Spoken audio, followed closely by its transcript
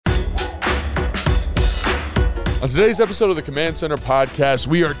On today's episode of the Command Center podcast,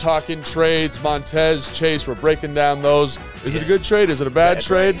 we are talking trades. Montez, Chase, we're breaking down those. Is it a good trade? Is it a bad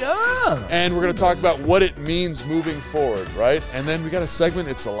trade? Yeah. And we're going to talk about what it means moving forward, right? And then we got a segment.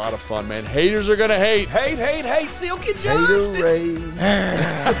 It's a lot of fun, man. Haters are going to hate. Hate, Silky Johnston.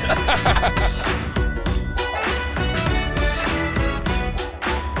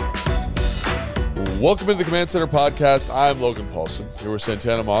 Welcome to the Command Center podcast. I'm Logan Paulson, here with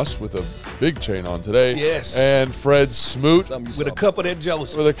Santana Moss with a big chain on today. Yes. And Fred Smoot With a cup of that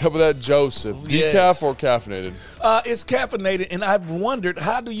Joseph. with a cup of that Joseph. Yes. Decaf or caffeinated? It's caffeinated, and I've wondered,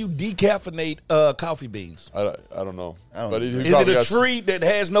 how do you decaffeinate coffee beans? I don't know. But Is it a treat that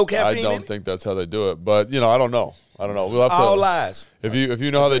has no I caffeine in don't it? think that's how they do it. But, I don't know. We'll have to. All lies. If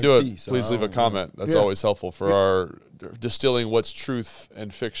you know how they do it, tea, so please I leave a don't comment. That's always helpful for our distilling what's truth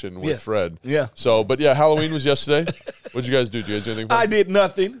and fiction with Yes. Fred. Yeah. So, but yeah, Halloween was yesterday. What'd you guys do? Did you guys do anything fun? I did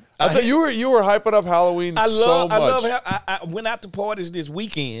nothing. I thought you were hyping up Halloween so much. I love how I went out to parties this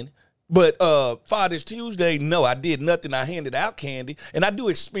weekend, but Father's Tuesday, no, I did nothing. I handed out candy, and I do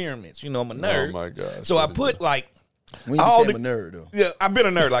experiments. I'm a nerd. Oh my gosh. So I put When you all became a nerd, though. Yeah, I've been a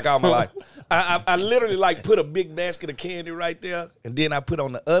nerd like all my life. I literally put a big basket of candy right there, and then I put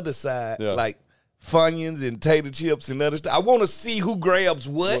on the other side Funyuns and tater chips and other stuff. I want to see who grabs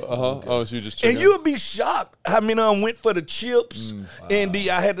what. Oh, so you just And you would be shocked how many of them went for the chips, and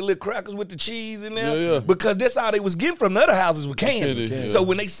I had the little crackers with the cheese in there. Yeah. Because that's all they was getting from the other houses with candy. Candy, So yeah.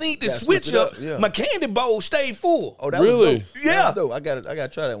 when they seen this Yeah, switch switch it up, up, yeah. my candy bowl stayed full. Oh, that Really? was dope. Yeah. That was dope. I got to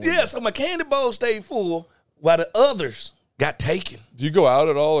try that one. Yeah, so my candy bowl stayed full while the others got taken. Do you go out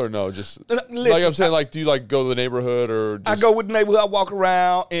at all or no? Just Listen, like I'm saying, do you go to the neighborhood or? Just, I go with the neighborhood, I walk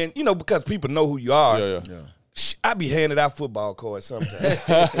around, and because people know who you are. Yeah. I be handing out football cards sometimes.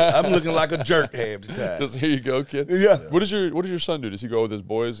 I'm looking like a jerk half the time. Just here you go, kid. Yeah. What does your son do? Does he go with his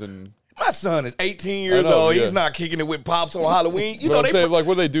boys and? My son is 18 years I know, old. yeah. He's not kicking it with pops on Halloween. But I'm they saying, what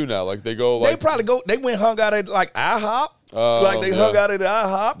do they do now? Like they go they probably go. They went hung out at IHOP. They hung out at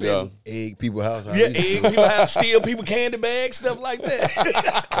IHOP. Yeah. And, Egg people house. egg people have steal people candy bags, stuff like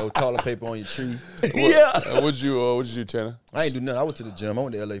that. Throw toilet paper on your tree. Yeah. What'd you do, Tana? I ain't do nothing. I went to the gym. I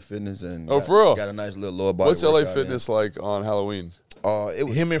went to LA Fitness and for real? got a nice little lower body. What's LA workout Fitness like on Halloween? in. It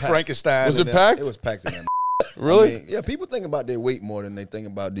was Him and packed. Frankenstein. Was it and packed? It was packed in there. Really? I mean, yeah, people think about their weight more than they think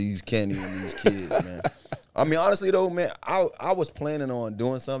about these candy and these kids, man. I mean, honestly though, man, I was planning on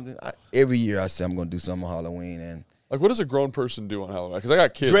doing something. Every year I say I'm going to do something on Halloween, and Like, what does a grown person do on Halloween? Because I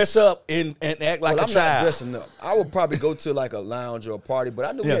got kids. Dress up and act like well, a I'm child. not dressing up. I would probably go to like a lounge or a party, but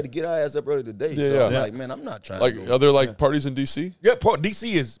I knew we had to get our ass up early today. Yeah, so yeah. I'm Yeah. like, man, I'm not trying Like, to go. are there parties in DC? Yeah,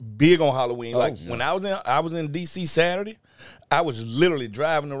 DC is big on Halloween. When I was in DC Saturday, I was literally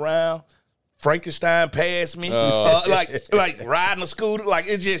driving around. Frankenstein passed me, like riding a scooter. Like,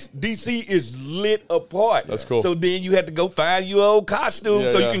 it's just DC is lit apart. That's cool. So then you had to go find your old costume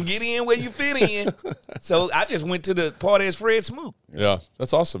so Yeah. you can get in where you fit in. So I just went to the party as Fred Smoot. Yeah,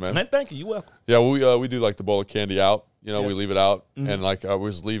 that's awesome, man. Man, thank you. You're welcome. Yeah, we do like the bowl of candy out. We leave it out, and I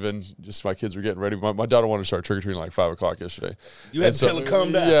was leaving. Just my kids were getting ready. My daughter wanted to start trick or treating like 5 o'clock yesterday. You had to tell her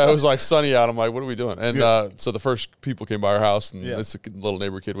calm down. Yeah, it was like sunny out. I'm like, what are we doing? And so the first people came by our house, and this little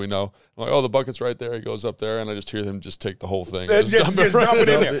neighbor kid we know. I'm like, oh, the bucket's right there. He goes up there, and I just hear them just take the whole thing. Just drop it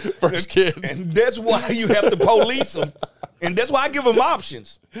in there. First kid. And that's why you have to police them. And that's why I give them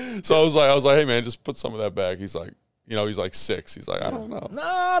options. So I was like, hey man, just put some of that back. He's like, he's like 6. He's like, I don't know. No,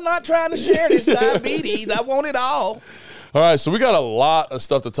 I'm not trying to share this diabetes. I want it all. All right, so we got a lot of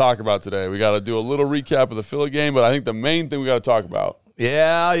stuff to talk about today. We got to do a little recap of the Philly game, but I think the main thing we got to talk about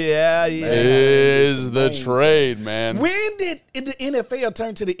Yeah. is the trade, man. When did the NFL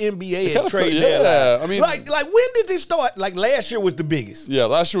turn to the NBA kinda and trade feel- deadline? yeah, I mean- like when did this start? Like last year was the biggest. Yeah,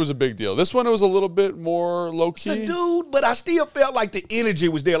 last year was a big deal. This one, it was a little bit more low-key. Subdued, but I still felt like the energy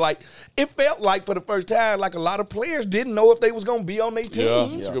was there. Like it felt like for the first time, like a lot of players didn't know if they was gonna be on their team. Yeah,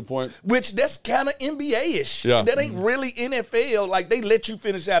 that's a good point. Which that's kind of NBA-ish. Yeah. That ain't really NFL. Like they let you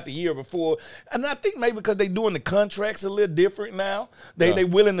finish out the year before. And I think maybe because they doing the contracts a little different now. They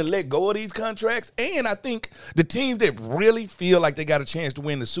willing to let go of these contracts. And I think the teams that really feel like they got a chance to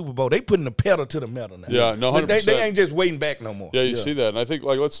win the Super Bowl, they putting the pedal to the metal now. Yeah, no, 100%. They ain't just waiting back no more. Yeah, you see that. And I think,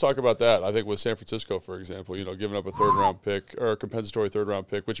 let's talk about that. I think with San Francisco, for example, giving up a third-round pick or a compensatory third-round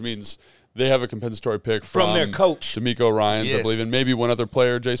pick, which means they have a compensatory pick From their coach. D'Amico Ryans, I Yes. believe, and maybe one other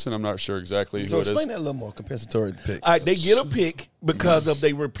player, Jason. I'm not sure exactly So who it is. explain that a little more. Compensatory pick. All right, they get a pick because of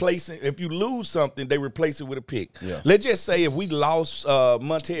they replacing. If you lose something, they replace it with a pick. Yeah. Let's just say if we lost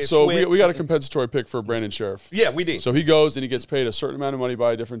Montez So Sweat. we got a compensatory pick for Brandon Sheriff. Yeah, we did. So he goes and he gets paid a certain amount of money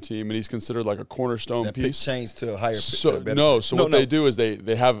by a different team, and he's considered like a cornerstone That pick piece. changed to a higher pick. So to a better no, pick. so No, what no. they do is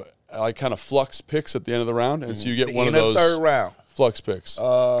they have like kind of flux picks at the end of the round, and so you get one of in those the third round. flux picks.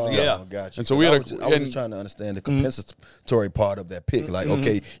 Yeah. Gotcha. And so we had I was just trying to understand the compensatory part of that pick. Like,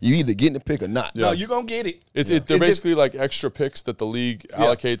 okay, you either getting the pick or not. No, you're gonna get it. They're basically like extra picks that the league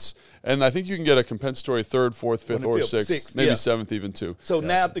allocates, and I think you can get a compensatory third, fourth, fifth, or sixth, maybe seventh even too. So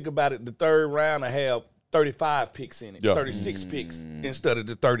now think about it. The third round, I have 35 picks in it, 36 picks instead of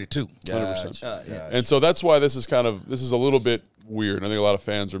the 32. 100%. And so that's why this is a little bit weird. I think a lot of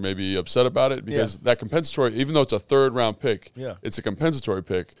fans are maybe upset about it because that compensatory, even though it's a third round pick, it's a compensatory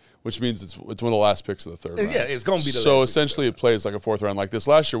pick, which means it's one of the last picks of the third round. Yeah, it's going to be the so essentially it plays like a fourth round. Like this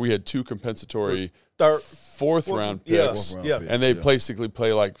last year, we had two compensatory fourth round picks, and they basically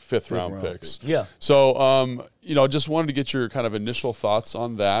play like fifth round picks. Yeah. So just wanted to get your kind of initial thoughts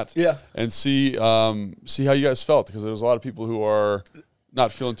on that. Yeah. And see how you guys felt, because there's a lot of people who are not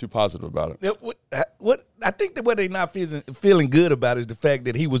feeling too positive about it. What I think that what they're not feeling good about is the fact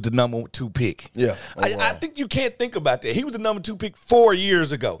that he was the number 2 pick. Yeah, I think you can't think about that. He was the number 2 pick 4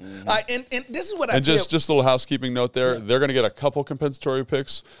 years ago. And this is what I just a little housekeeping note there. They're going to get a couple compensatory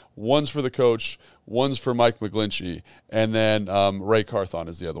picks. One's for the coach, one's for Mike McGlinchey, and then Ray Carthon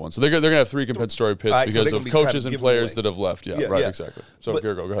is the other one. So they're going to have 3 compensatory picks because of coaches and players that have left. Yeah, exactly. So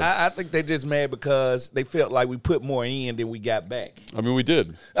here, go ahead. I think they're just mad because they felt like we put more in than we got back. I mean, we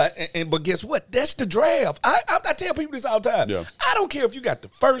did. But guess what? That's the draft. I tell people this all the time. Yeah. I don't care if you got the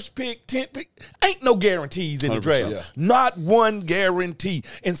first pick, 10th pick. Ain't no guarantees in the draft. Yeah. Not one guarantee.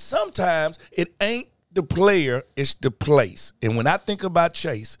 And sometimes it ain't the player, it's the place. And when I think about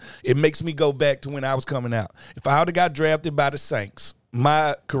Chase, it makes me go back to when I was coming out. If I would have got drafted by the Saints,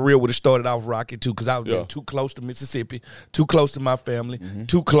 my career would have started off rocky too, because I would have been too close to Mississippi, too close to my family,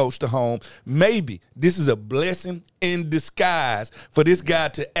 too close to home. Maybe this is a blessing in disguise for this guy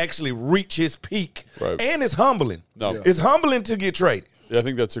to actually reach his peak. Right. And it's humbling. No. It's humbling to get traded. Yeah, I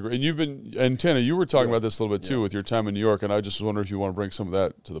think that's a great. And Tanner, you were talking about this a little bit too with your time in New York, and I just wonder if you want to bring some of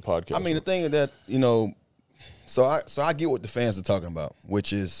that to the podcast. I mean, the thing is that, so I get what the fans are talking about,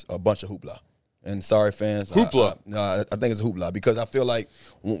 which is a bunch of hoopla. And sorry, fans. Hoopla. I think it's hoopla because I feel like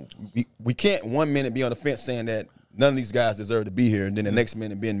we can't 1 minute be on the fence saying that none of these guys deserve to be here, and then the next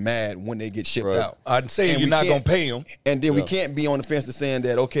minute being mad when they get shipped out. I'm saying you're not going to pay them. And then we can't be on the fence to saying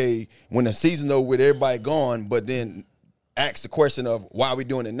that, okay, when the season's over with everybody gone, but then ask the question of why are we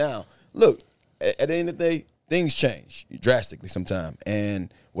doing it now? Look, at the end of the day, things change drastically sometimes.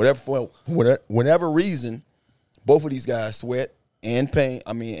 And whatever reason, both of these guys, Sweat and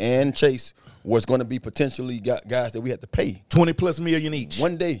Chase, was going to be potentially guys that we had to pay $20+ million each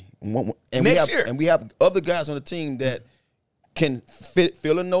one day. And next year. And we have other guys on the team that can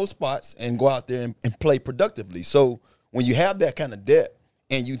fill in those spots and go out there and play productively. So when you have that kind of depth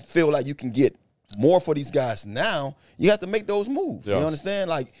and you feel like you can get more for these guys now, you have to make those moves. Yeah. You understand?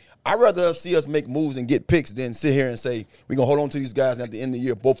 Like, I'd rather see us make moves and get picks than sit here and say we're going to hold on to these guys, and at the end of the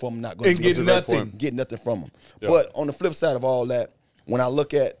year, both of them not going to get nothing from them. Yeah. But on the flip side of all that, when I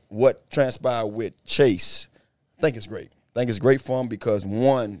look at what transpired with Chase, I think it's great. I think it's great for him because,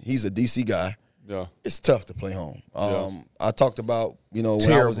 one, he's a D.C. guy. Yeah. It's tough to play home. I talked about, when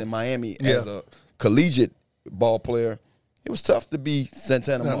I was in Miami as a collegiate ball player, it was tough to be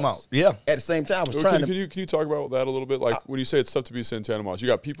Santana Moss. Yeah. At the same time, I was trying Can you talk about that a little bit? Like, when you say it's tough to be Santana Moss, you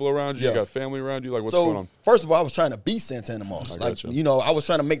got people around you, you got family around you. Like, what's going on? First of all, I was trying to be Santana Moss. I was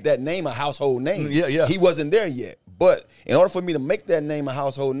trying to make that name a household name. Yeah. He wasn't there yet. But in order for me to make that name a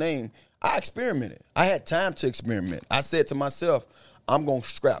household name, I experimented. I had time to experiment. I said to myself, I'm going to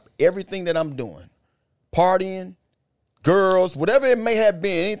scrap everything that I'm doing. Partying, girls, whatever it may have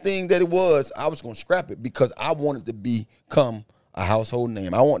been, anything that it was, I was going to scrap it because I wanted to become a household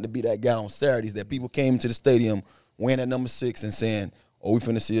name. I wanted to be that guy on Saturdays that people came to the stadium wearing that number 6 and saying, oh, we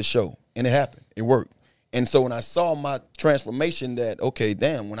finna see a show. And it happened. It worked. And so when I saw my transformation that, okay,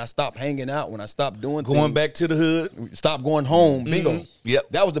 damn, when I stopped hanging out, when I stopped doing going back to the hood, stopped going home, bingo.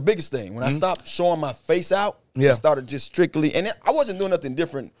 Yep. That was the biggest thing. When I stopped showing my face out, I started just strictly, and I wasn't doing nothing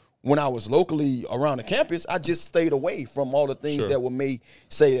different when I was locally around the campus. I just stayed away from all the things that were made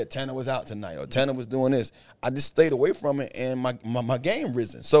say that Tanner was out tonight or Tanner was doing this. I just stayed away from it, and my game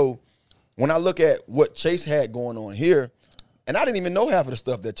risen. So when I look at what Chase had going on here, and I didn't even know half of the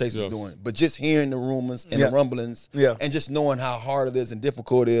stuff that Chase was doing, but just hearing the rumors and the rumblings and just knowing how hard it is and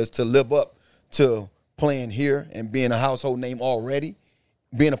difficult it is to live up to playing here and being a household name already,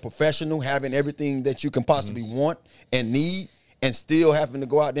 being a professional, having everything that you can possibly want and need, and still having to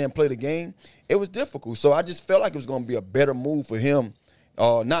go out there and play the game, it was difficult. So I just felt like it was going to be a better move for him,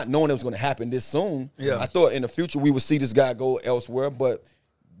 not knowing it was going to happen this soon. Yeah. I thought in the future we would see this guy go elsewhere, but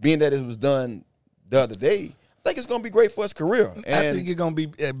being that it was done the other day, I think it's going to be great for his career. And I think it's going to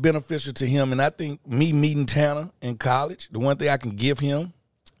be beneficial to him. And I think me meeting Tanner in college, the one thing I can give him,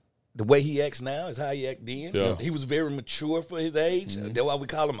 the way he acts now is how he acted then. Yeah. He was very mature for his age. That's why we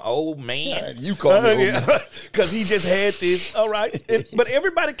call him old man. Yeah, you call me old man. Because he just had this, all right. But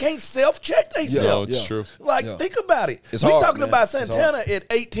everybody can't self-check themselves. No, it's true. Like, think about it. It's We're hard, talking man. about Santana at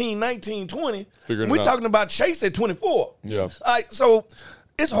 18, 19, 20. Figuring We're it out. talking about Chase at 24. Yeah. All right, so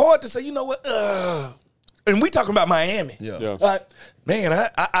it's hard to say, you know what, and we talking about Miami. Yeah. Like, man,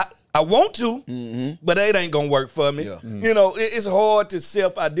 I want to, but it ain't gonna work for me. Yeah. You know, it's hard to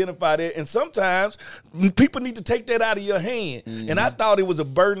self-identify that, and sometimes people need to take that out of your hand. And I thought it was a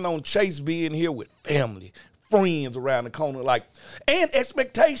burden on Chase being here with family, friends around the corner, like, and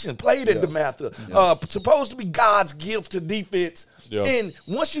expectation. Played at DeMatha, supposed to be God's gift to defense. Yeah. And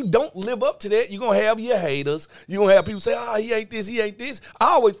once you don't live up to that, you're going to have your haters. You're going to have people say, oh, he ain't this, he ain't this. I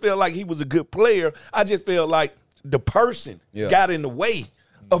always felt like he was a good player. I just felt like the person got in the way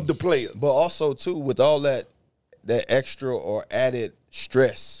of the player. But also, too, with all that extra or added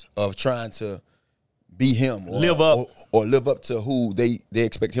stress of trying to be him or live up to who they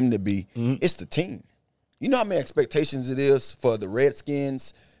expect him to be, it's the team. You know how many expectations it is for the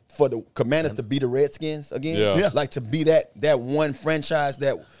Redskins, for the Commanders to be the Redskins again? Yeah. Like to be that one franchise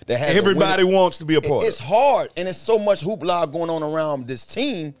that has everybody wants to be a part of. It's hard, and it's so much hoopla going on around this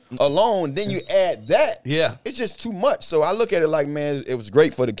team alone. Then you add that. Yeah. It's just too much. So I look at it like, man, it was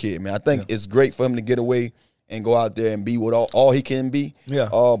great for the kid, man. I think it's great for him to get away and go out there and be what all he can be. Yeah.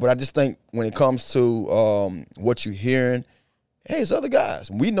 But I just think when it comes to what you're hearing, hey, it's other guys.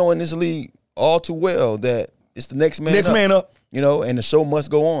 We know in this league all too well that it's the next man up. You know, and the show must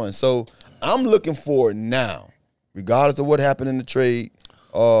go on. So I'm looking forward now, regardless of what happened in the trade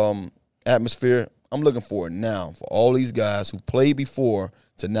atmosphere, I'm looking forward now for all these guys who played before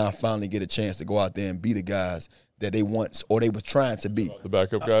to now finally get a chance to go out there and be the guys that they once or they was trying to be. The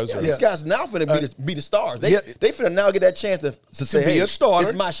backup guys? These guys now finna be the stars. They finna now get that chance to say, hey, a starter.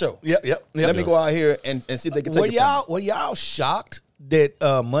 It's my show. Yep. Let me go out here and see if they can take it from me. Were y'all shocked that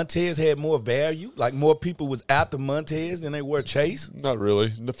Montez had more value? Like more people was after Montez than they were Chase? Not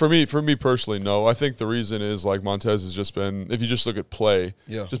really. For me personally, no. I think the reason is like Montez has just been, if you just look at play,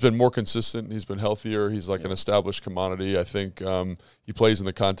 just been more consistent. He's been healthier. He's like an established commodity. I think he plays in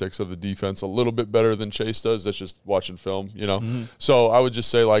the context of the defense a little bit better than Chase does. That's just watching film, you know. So I would just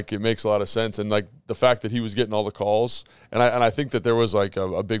say like it makes a lot of sense. And like the fact that he was getting all the calls, and I think that there was like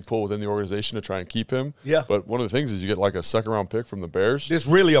a big pull within the organization to try and keep him. Yeah. But one of the things is you get like a second-round pick from the Bears. It's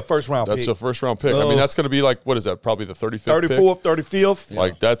really a first-round pick. That's a first-round pick. I mean, that's going to be like, what is that, probably the 35th 34th, 35th.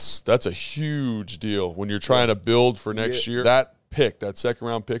 Like, that's a huge deal when you're trying to build for next year. That pick, that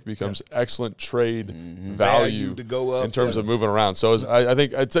second-round pick, becomes excellent trade value to go up in terms of moving around. So I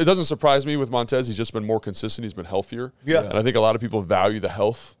think it doesn't surprise me with Montez. He's just been more consistent. He's been healthier. Yeah. And I think a lot of people value the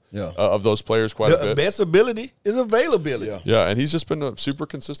health of those players quite a bit. The best ability is availability. Yeah, and he's just been a super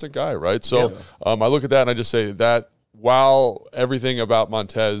consistent guy, right? So I look at that and I just say that while everything about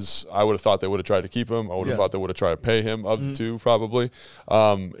Montez, I would have thought they would have tried to keep him. I would have thought they would have tried to pay him of the two probably.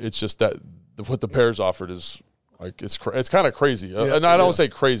 It's just that what the Bears offered is like it's kind of crazy. And I don't say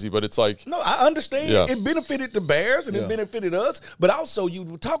crazy, but it's like. No, I understand. It benefited the Bears and it benefited us. But also you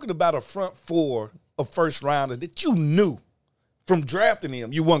were talking about a front four of first rounders that you knew from drafting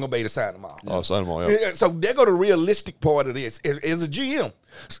them, you weren't going to be able to sign them off. Oh, sign them all, yeah. So there go the realistic part of this as a GM.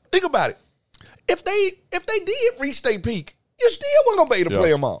 Think about it. If they did reach their peak, you still weren't going to be able to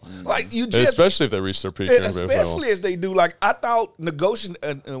play them all. Like you just, especially if they reach their peak. Especially as they do. Like I thought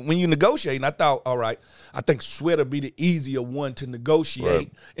when you negotiate, I thought, all right, I think Sweater be the easier one to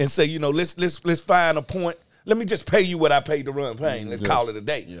negotiate and say, you know, let's find a point. Let me just pay you what I paid to run Payne. Let's call it a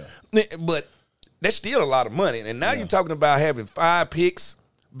day. Yeah. But that's still a lot of money. And now you're talking about having 5 picks,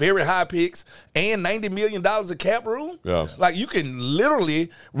 very high picks, and $90 million of cap room. Yeah. Like you can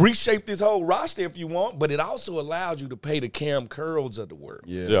literally reshape this whole roster if you want, but it also allows you to pay the Cam Curls of the world.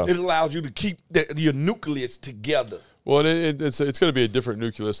 Yeah. It allows you to keep your nucleus together. Well, it's going to be a different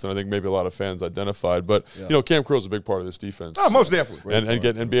nucleus than I think maybe a lot of fans identified. But, you know, Cam Curl's a big part of this defense. Oh, most definitely.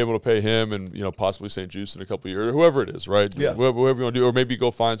 And be able to pay him and, you know, possibly St. Juice in a couple of years, or whoever it is, right? Yeah. Whoever you want to do, or maybe go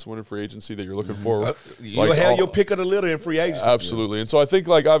find someone in free agency that you're looking for. You'll have your pick of the litter in free agency. Absolutely. And so I think,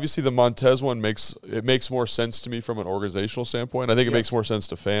 like, obviously the Montez one makes more sense to me from an organizational standpoint. I think it makes more sense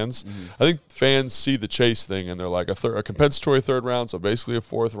to fans. I think fans see the Chase thing and they're like a compensatory third round, so basically a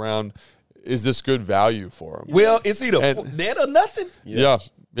fourth round. Is this good value for him? Well, it's either that or nothing. Yeah,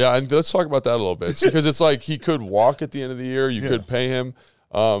 and let's talk about that a little bit because it's like he could walk at the end of the year. You could pay him,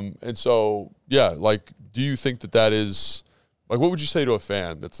 and so like, do you think that is Like, what would you say to a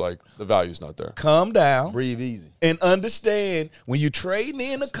fan that's like, the value's not there? Calm down. Breathe easy. And understand when you're trading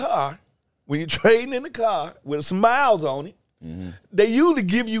in a car, with some miles on it, they usually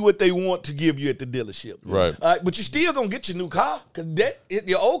give you what they want to give you at the dealership. Right. But you're still going to get your new car because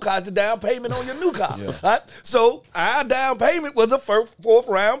your old car is the down payment on your new car. All right? So our down payment was a fourth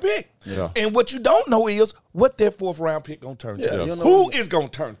round pick. Yeah. And what you don't know is what that fourth round pick going to turn to. You know Who is going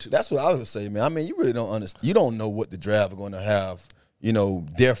to turn to? That's what I was going to say, man. I mean, you really don't understand. You don't know what the draft is going to have,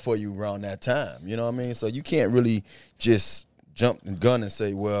 there for you around that time. You know what I mean? So you can't really just jump the gun and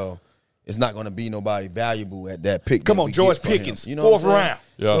say, well, it's not going to be nobody valuable at that pick. Come on, George Pickens, fourth round.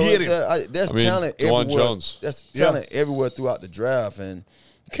 Yeah. So there's talent everywhere. Jones. There's talent everywhere throughout the draft, and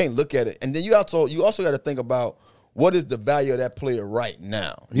you can't look at it. And then you also got to think about what is the value of that player right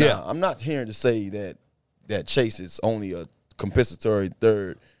now. Yeah, now, I'm not hearing to say that Chase is only a compensatory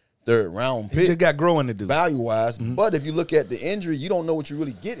third round pick. He just got growing to do value-wise. But if you look at the injury, you don't know what you're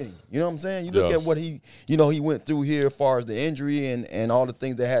really getting. You know what I'm saying? You look at what he went through here as far as the injury and all the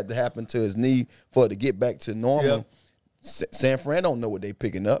things that had to happen to his knee for it to get back to normal. Yep. San Fran don't know what they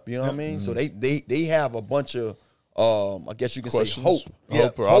picking up. You know what I mean? So they have a bunch of I guess you can questions, say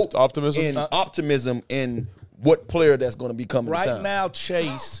hope or optimism. and optimism in what player that's going to be coming. Right now,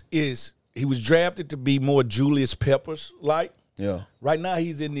 Chase he was drafted to be more Julius Peppers like. Yeah. Right now,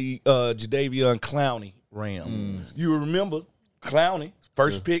 he's in the Jadeveon Clowney realm. You remember Clowney,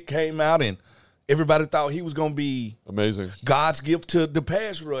 first pick came out, and everybody thought he was going to be amazing, God's gift to the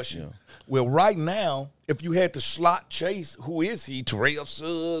pass rush. Yeah. Well, right now, if you had to slot Chase, who is he? Terrell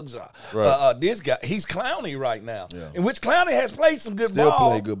Suggs, this guy, he's Clowney right now. Yeah. In which Clowney has played some good ball. Still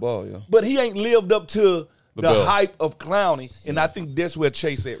play good ball, yeah. But he ain't lived up to the bill. hype of Clowney, and I think that's where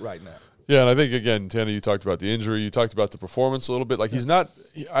Chase at right now. Yeah, and I think, again, Tanner, you talked about the injury. You talked about the performance a little bit. Like, he's not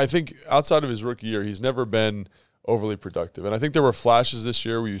 – I think outside of his rookie year, he's never been overly productive. And I think there were flashes this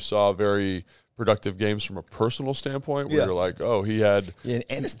year where you saw very productive games from a personal standpoint where you're like, oh, he had – Yeah,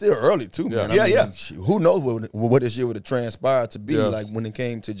 and it's still early, too, man. I mean, who knows what this year would have transpired to be like when it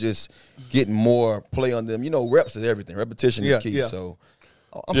came to just getting more play on them. Reps is everything. Repetition is key. So –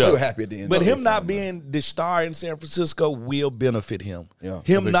 I'm still happy at the end. But him not being the star in San Francisco will benefit him. Yeah,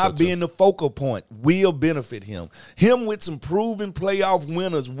 him not being the focal point will benefit him. Him with some proven playoff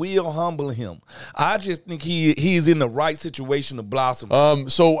winners will humble him. I just think he's in the right situation to blossom.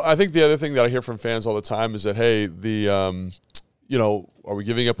 So I think the other thing that I hear from fans all the time is that, hey, are we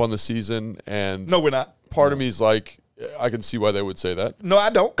giving up on the season? And no, we're not. Part of me is like, I can see why they would say that. No, I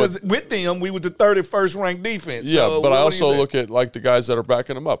don't, because with them, we were the 31st ranked defense. Yeah, so but I also look at like the guys that are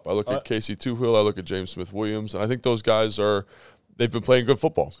backing them up. I look at Casey Tuhill, I look at James Smith-Williams, and I think those guys they've been playing good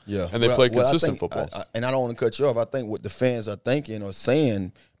football. Yeah. And they play consistent football. And I don't want to cut you off. I think what the fans are thinking or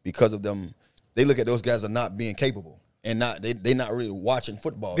saying because of them, they look at those guys as not being capable. And they're not really watching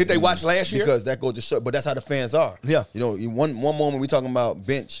football. Did they watch last year? Because that goes to show. But that's how the fans are. Yeah. One moment we talking about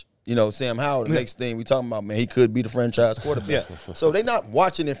bench. Sam Howell, the next thing we talking about, man, he could be the franchise quarterback. So they're not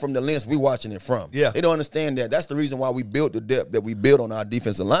watching it from the lens we watching it from. Yeah. They don't understand that. That's the reason why we built the depth that we built on our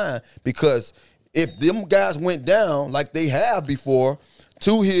defensive line, because if them guys went down like they have before,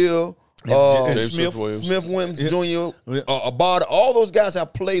 Tuhill, Smith-Williams Jr., Abada, all those guys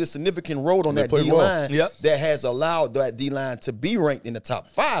have played a significant role on that D-line that has allowed that D-line to be ranked in the top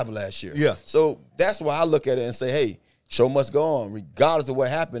 5 last year. Yeah. So that's why I look at it and say, hey, show must go on, regardless of what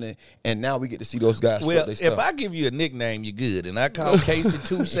happened, and now we get to see those guys. Well, if I give you a nickname, you're good. And I call Casey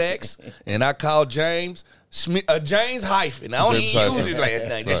 2 sacks, and I call James Smith, James hyphen. I don't even use his last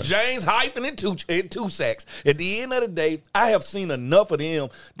name. Just James hyphen and 2 sacks. At the end of the day, I have seen enough of them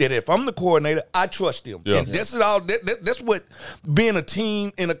that if I'm the coordinator, I trust them. Yeah. And this is all. That's what being a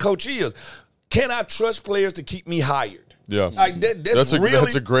team and a coach is. Can I trust players to keep me hired? Yeah, like that's a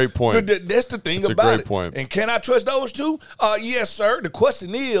great point. That's the thing about it. That's a great point. And can I trust those two? Yes, sir. The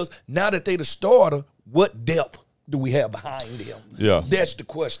question is, now that they the starter, what depth do we have behind them? Yeah, that's the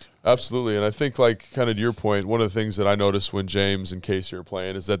question. Absolutely, and I think, like, kind of to your point, one of the things that I noticed when James and Casey are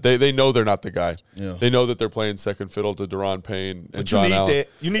playing is that they know they're not the guy. Yeah. They know that they're playing second fiddle to Daron Payne and John Allen. That.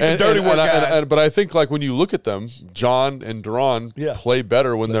 You need the dirty work guys. But I think, like, when you look at them, John and Daron play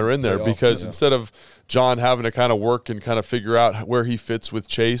better when they're in there because instead of John having to kind of work and kind of figure out where he fits with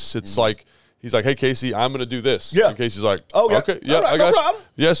Chase, it's like he's like, hey, Casey, I'm going to do this. Yeah. And Casey's like, okay, I got you.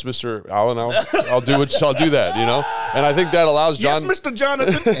 Yes, Mr. Allen, I'll do that, And I think that allows John. Yes, Mr.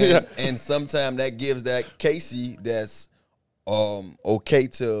 Jonathan. And sometimes that gives that Casey that's okay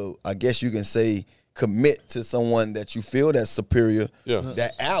to, I guess you can say, commit to someone that you feel that's superior,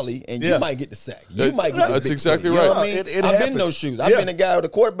 that alley, and you might get the sack. You might get the That's big exactly play. right. You know what I mean? I've been in those shoes. I've been a guy where the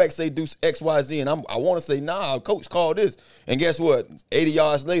quarterback say do X, Y, Z, and I want to say, nah, coach called this. And guess what? 80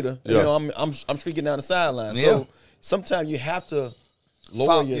 yards later, you know, I'm streaking down the sideline. So sometimes you have to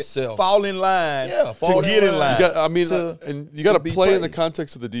lower yourself. Fall in line to get in line. And you got to play in the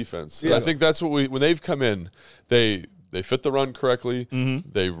context of the defense. And I think that's what when they've come in, they fit the run correctly.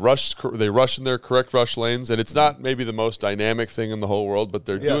 They rush in their correct rush lanes, and it's not maybe the most dynamic thing in the whole world, but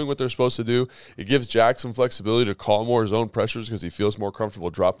they're doing what they're supposed to do. It gives Jack some flexibility to call more zone pressures because he feels more comfortable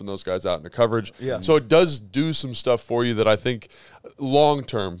dropping those guys out into coverage. So it does do some stuff for you that I think long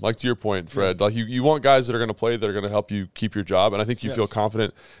term, like to your point, Fred, like you want guys that are going to play, that are going to help you keep your job, and I think you feel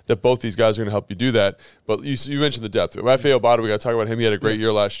confident that both these guys are going to help you do that. But you mentioned the depth. Rafael Obata, we got to talk about him. He had a great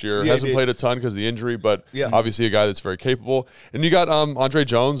year last year. Hasn't played a ton because of the injury, but obviously a guy that's very capable. And you got Andre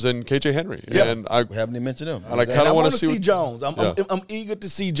Jones and KJ Henry. And we haven't even mentioned him. And I kind of want to see Jones. I'm eager to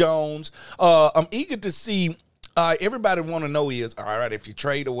see Jones. I'm eager to see. Everybody want to know is, all right, if you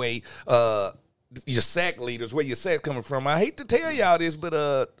trade away your sack leaders, where your sack coming from? I hate to tell y'all this,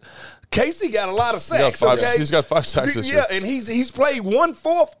 but Casey got a lot of sacks. He's got 5 sacks this year. Yeah, and he's played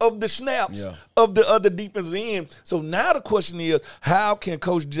 1/4 of the snaps of the other defensive end. So now the question is, how can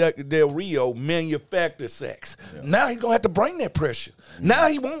Coach Del Rio manufacture sacks? Now he's gonna have to bring that pressure. Now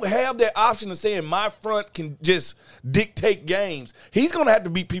he won't have that option of saying my front can just dictate games. He's gonna have to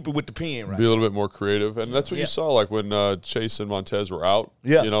beat people with the pen, right? Be a little bit more creative, and that's what you saw, like when Chase and Montez were out.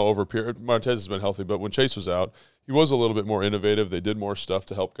 Over a period. Montez has been healthy, but when Chase was out, he was a little bit more innovative. They did more stuff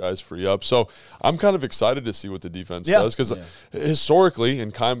to help guys free up. So I'm kind of excited to see what the defense does because historically,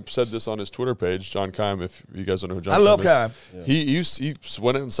 and Keim said this on his Twitter page, John Keim, if you guys don't know who John Keim is. I love Keim. He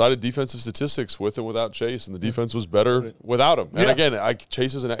went and cited defensive statistics with and without Chase, and the defense was better without him. And again,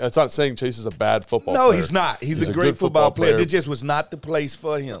 Chase is it's not saying Chase is a bad football player. No, he's not. He's a great football player. It just was not the place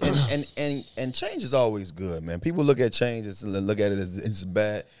for him. And change is always good, man. People look at change and look at it as it's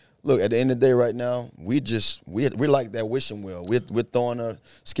bad. Look, at the end of the day, right now, we're like that wishing well. We're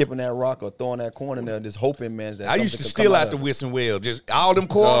skipping that rock or throwing that corn in there, just hoping, man. That I used to steal out the wishing well, just all them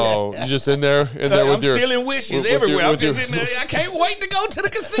corn. Oh, you just in there with I'm stealing wishes everywhere. I'm just in there. I can't wait to go to the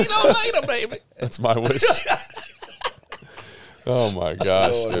casino later, baby. That's my wish. Oh, my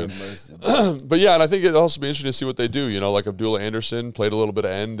gosh, dude. But, yeah, and I think it'd also be interesting to see what they do. You know, like Abdullah Anderson played a little bit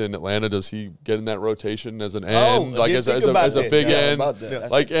of end in Atlanta. Does he get in that rotation as an end? Like as a big end?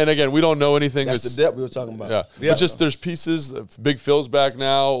 Like, and, again, we don't know anything. That's the depth we were talking about. But just there's pieces. Big Phil's back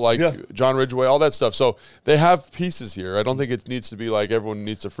now, like John Ridgeway, all that stuff. So they have pieces here. I don't think it needs to be like everyone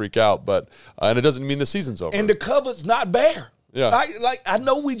needs to freak out. But and it doesn't mean the season's over. And the cover's not bare. Yeah. I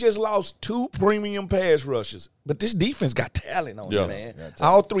know we just lost 2 premium pass rushers, but this defense got talent on it, man.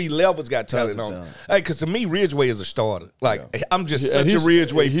 All 3 levels got talent on it. Hey, because to me, Ridgeway is a starter. Like, I'm just such a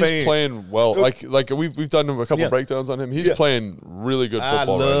Ridgeway fan. He's playing well. Like we've done a couple breakdowns on him. He's playing really good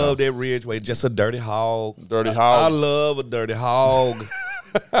football right now. I love that Ridgeway. Just a dirty hog. Dirty hog. I love a dirty hog.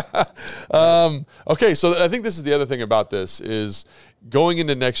 Okay, so I think this is the other thing about this is going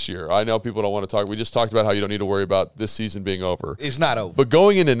into next year. I know people don't want to talk. We just talked about how you don't need to worry about this season being over. It's not over. But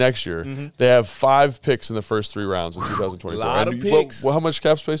going into next year, they have 5 picks in the first 3 rounds in 2024. A lot of picks. How much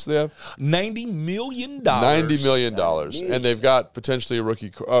cap space do they have? $90 million. $90 million. And they've got potentially a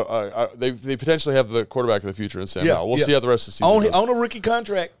rookie. They potentially have the quarterback of the future in Sam Howell. We'll see how the rest of the season goes. On a rookie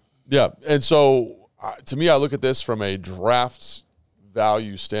contract. Yeah. And so, to me, I look at this from a draft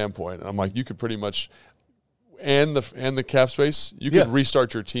value standpoint. And I'm like, you could pretty much – and the cap space, you can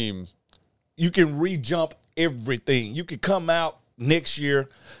restart your team. You can re-jump everything. You could come out next year,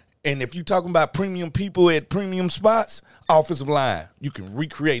 and if you're talking about premium people at premium spots, offensive line, you can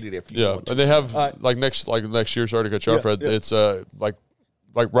recreate it if you want to. And they have next year. Sorry to cut you off, Fred. It's like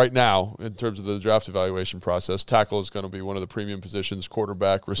right now in terms of the draft evaluation process, tackle is going to be one of the premium positions.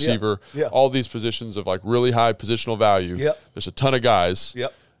 Quarterback, receiver, all these positions of like really high positional value. There's a ton of guys.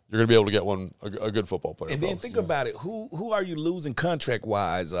 You're going to be able to get a good football player. And then think about it. Who are you losing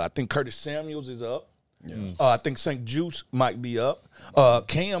contract-wise? I think Curtis Samuels is up. I think St. Juice might be up.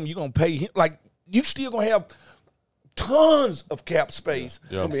 Cam, you're going to pay him. Like, you still going to have tons of cap space.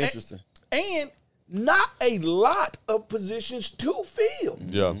 It'll be interesting. And not a lot of positions to fill.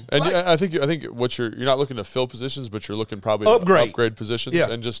 Yeah, and I think what you're not looking to fill positions, but you're looking probably to upgrade positions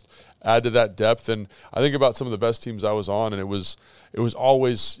and just add to that depth. And I think about some of the best teams I was on, and it was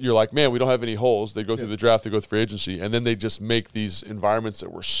always, you're like, man, we don't have any holes. They go through the draft, they go through free agency, and then they just make these environments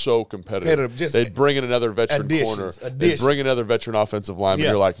that were so competitive. They'd bring in another veteran corner. They'd bring in another veteran offensive lineman.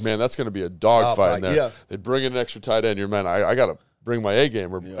 You're like, man, that's going to be a dogfight in there. They'd bring in an extra tight end. You're, man, I got to bring my A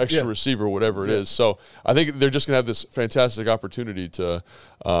game or extra receiver, whatever it is. So I think they're just going to have this fantastic opportunity to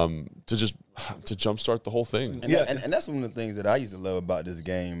jumpstart the whole thing. And that's one of the things that I used to love about this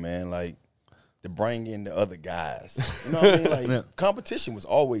game, man. Like, to bring in the other guys. You know what I mean? Like, competition was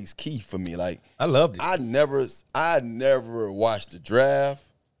always key for me. Like, I loved it. I never watched the draft.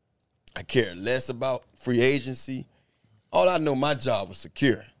 I cared less about free agency. All I know, my job was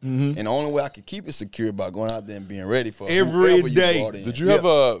secure. And the only way I could keep it secure by going out there and being ready for every day. Did you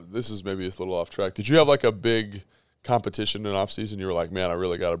have this is maybe a little off track. Did you have like a big competition in off-season? You were like, man, I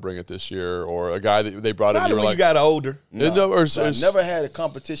really got to bring it this year, or a guy that they brought in, you were like, you got older. No, I never had a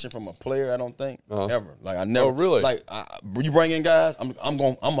competition from a player. I don't think ever. Like, I never. Oh, really? Like, you bring in guys, I'm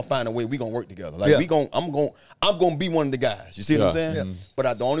gonna find a way. We gonna work together. Like, I'm gonna be one of the guys. You see what I'm saying? Yeah.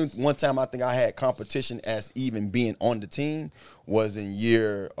 But the only one time I think I had competition as even being on the team was in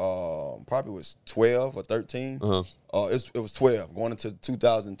year probably was 12 or 13. It was 12 going into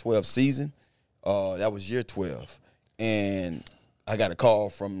 2012 season. That was year 12. And I got a call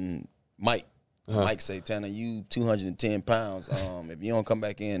from Mike. Mike said, Tanner, you 210 pounds. If you don't come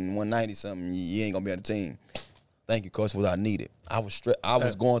back in 190-something, you ain't going to be on the team. Thank you, Coach, for what I needed. I was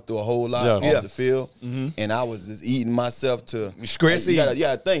going through a whole lot off the field, and I was just eating myself to – stressy.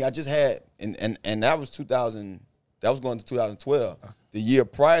 I think I just had – and that was 2000 – that was going to 2012. The year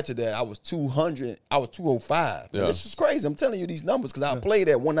prior to that, I was 200 – I was 205. Yeah. This is crazy. I'm telling you these numbers because I played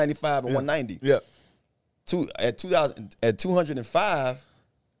at 195 and 190. Yeah. At 205,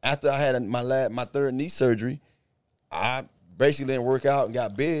 after I had my third knee surgery, I basically didn't work out and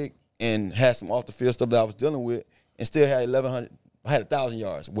got big and had some off the field stuff that I was dealing with, and still had 1,100. I had 1,000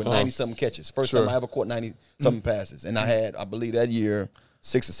 yards with 90-something catches. First time I ever caught 90-something passes, and I had, I believe, that year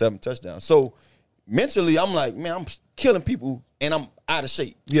 6 or 7 touchdowns. So mentally, I'm like, man, I'm killing people and I'm out of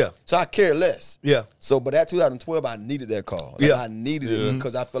shape. Yeah. So I care less. Yeah. So, but that 2012, I needed that call. Like, I needed it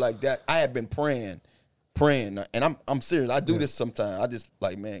because I feel like that I had been praying, and I'm serious. I do this sometimes. I just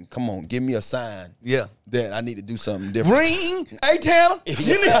like, man, come on, give me a sign. Yeah. That I need to do something different. Ring, hey Tanner, you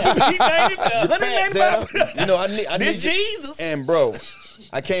need to be named. You know, I need Jesus. And bro,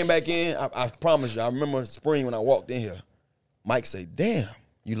 I came back in. I promise you. I remember spring when I walked in here. Mike said, "Damn,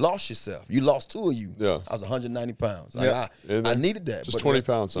 you lost yourself. You lost 2 of you." Yeah. I was 190 pounds. Like, I needed that. Just 20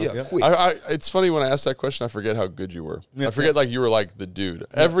 pounds, huh? Yeah, quick. It's funny when I ask that question, I forget how good you were. I forget, like, you were like the dude.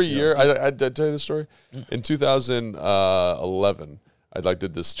 Every year, I did tell you this story. In 2011, I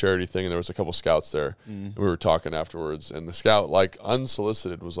did this charity thing, and there was a couple scouts there. And we were talking afterwards, and the scout, like,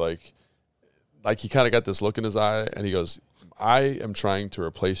 unsolicited, was like he kind of got this look in his eye, and he goes, "I am trying to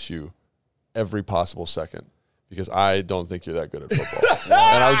replace you every possible second, because I don't think you're that good at football."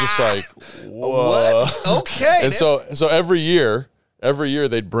 And I was just like, whoa. What? Okay. And so every year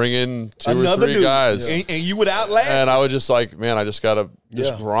they'd bring in 2 or 3 guys. And you would outlast And I would just like, man, I just got to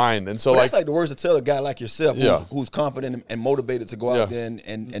just grind. And so that's like the words to tell a guy like yourself who's confident and motivated to go out there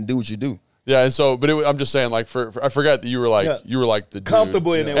and do what you do. Yeah, and so, but I'm just saying, like, I forgot that you were like the dude.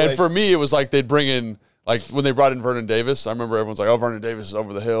 Comfortable in that way. And for me, it was like they'd bring in, like, when they brought in Vernon Davis, I remember everyone's like, "Oh, Vernon Davis is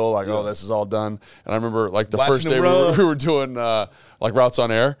over the hill." Like, "Oh, this is all done." And I remember, like, the first day we were doing, like, routes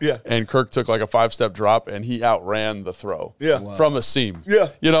on air. Yeah. And Kirk took, like, a 5-step drop, and he outran the throw. Yeah. Wow. From a seam. Yeah.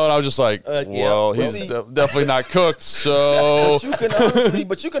 You know, and I was just like, well, he's definitely not cooked, so.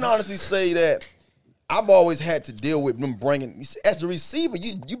 But you can honestly say that I've always had to deal with them bringing, as the receiver,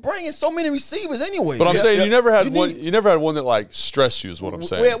 you bring in so many receivers anyway. But I'm saying you never had one that, like, stressed you is what I'm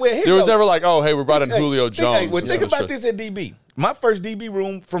saying. There was never like, "Oh, hey, we brought in Julio Jones." Think about this at DB. My first DB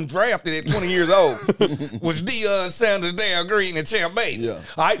room from drafted at 20 years old was Deion Sanders, Darryl Green, and Champ Bailey. Yeah.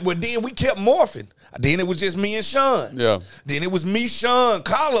 All right, but then we kept morphing. Then it was just me and Sean. Yeah. Then it was me, Sean,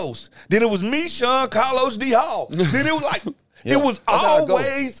 Carlos. Then it was me, Sean, Carlos, D. Hall. Then it was like, it was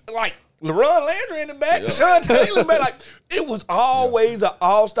always like, LeRon Landry in the back, Sean Taylor in the back. Like, it was always an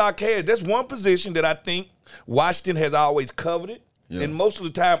all-star cast. That's one position that I think Washington has always coveted, and most of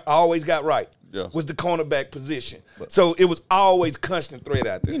the time always got right, was the cornerback position. So it was always constant threat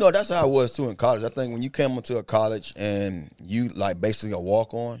out there. You know, that's how it was, too, in college. I think when you came into a college and you, like, basically a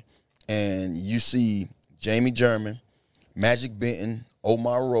walk-on, and you see Jamie German, Magic Benton,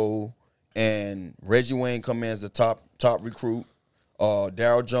 Omar Rowe, and Reggie Wayne come in as the top recruit.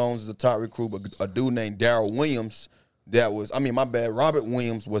 Darryl Jones is a top recruit, but a dude named Darrell Williams Robert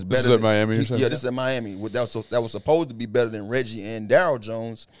Williams was better. This is at Miami? This is at Miami. That was supposed to be better than Reggie and Darryl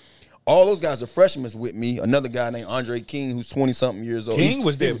Jones. All those guys are freshmen with me. Another guy named Andre King, who's 20-something years old. King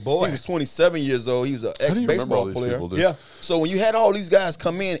was their boy. He was 27 years old. He was an ex-baseball player. Yeah. So when you had all these guys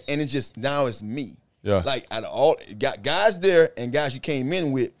come in, and now it's me. Yeah. Like, out of all, got guys there and guys you came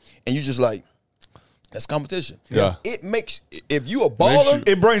in with, and you just like, That's competition. Yeah. It makes, if you a baller,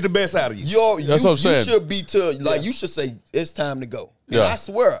 it brings the best out of you. That's what I'm saying. You should be you should say, it's time to go. And Yeah. I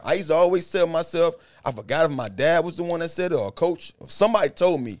swear, I used to always tell myself, I forgot if my dad was the one that said it or a coach. Or somebody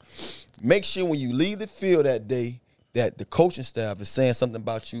told me, make sure when you leave the field that day that the coaching staff is saying something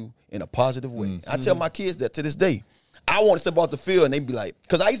about you in a positive way. I tell my kids that to this day. I want to step off the field and they be like,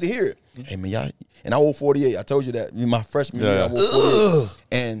 because I used to hear it. Hey, man, y'all. And I wore 48. I told you that. My freshman year, I wore 48.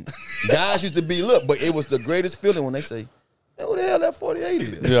 And guys used to be, but it was the greatest feeling when they say, hey, who the hell that 48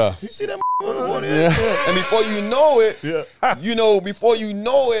 is? Yeah. You see that 48? Yeah. And before you know it, before you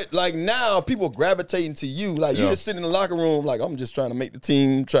know it, like now, people gravitating to you. Like you just sitting in the locker room, like I'm just trying to make the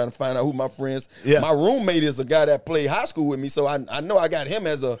team, trying to find out who my friends. Yeah. My roommate is a guy that played high school with me, so I know I got him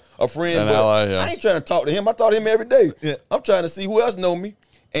as a friend. But ally, I ain't trying to talk to him. I talk to him every day. Yeah. I'm trying to see who else know me.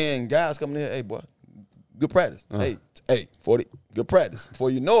 And guys coming in, hey, boy, good practice. Hey, 40, good practice.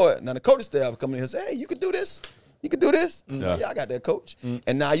 Before you know it, now the coaching staff coming in and say, hey, you can do this. You can do this. Yeah, I got that, coach.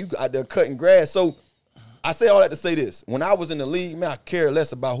 And now you out there cutting grass. So I say all that to say this. When I was in the league, man, I care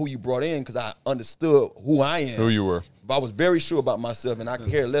less about who you brought in because I understood who I am. Who you were. I was very sure about myself, and I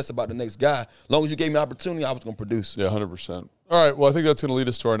care less about the next guy. As long as you gave me an opportunity, I was going to produce. Yeah, 100%. All right, well, I think that's going to lead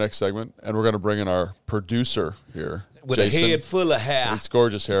us to our next segment, and we're going to bring in our producer here, with Jason. A head full of hair. It's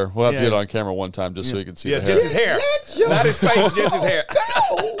gorgeous hair. We'll have to get it on camera one time just so you can see the hair. Just his hair. Not his face, just his hair.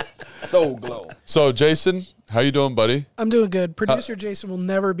 So glow. So, Jason, how you doing, buddy? I'm doing good. Producer Jason will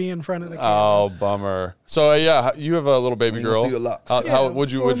never be in front of the camera. Oh, bummer. So, yeah, you have a little baby girl. See the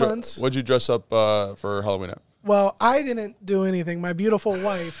locks. What'd you dress up for Halloween at? Well, I didn't do anything. My beautiful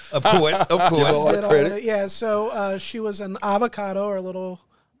wife. Of course. Did credit. Yeah, so she was an avocado, our little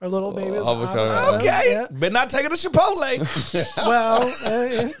baby was avocado. Okay. Yeah. But not taking to Chipotle. Well,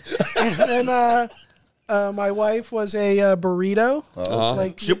 and my wife was a burrito,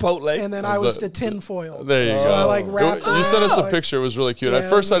 like Chipotle, and then I was the tinfoil. There you go. So I like wrapped. You sent us a picture. It was really cute. Yeah, At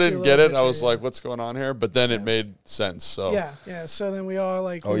first, I didn't get it. I was picture, like, "What's going on here?" But then it made sense. So yeah. So then we all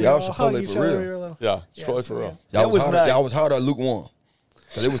like, Oh, we y'all all hug Chipotle each for other. real. We were little- yeah, Yeah, Chipotle so for real. Y'all was hard or lukewarm.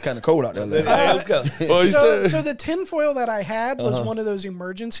 Because it was kind of cold out there last night. Well, you said, So the tinfoil that I had was one of those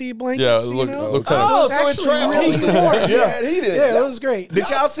emergency blankets. Yeah, you look- know? look so kinda- it's actually really warm. Yeah, it was great. Did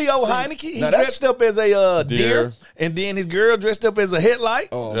y'all see old Heineke? He now that's- dressed up as a Deer. deer, and then his girl dressed up as a headlight.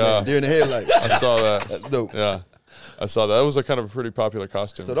 Oh, Yeah. man, deer in the headlight. I saw that. That's dope. Yeah, I saw that. That was a kind of a pretty popular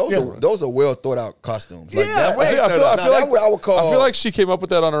costume. So those are well thought out costumes. Like Yeah, that, right. I feel like what I would call. I feel like she came up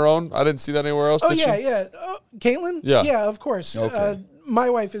with that on her own. I didn't see that anywhere else. Oh did yeah, she? yeah. Caitlin? Yeah. Yeah, of course. Okay.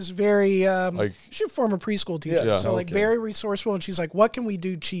 My wife is very Like- she's a former preschool teacher. Yeah. So like Okay. very resourceful, and she's like, what can we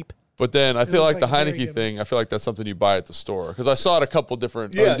do cheap? But then I feel was, like the like, very Heineke good. thing. I feel like that's something you buy at the store because I saw it a couple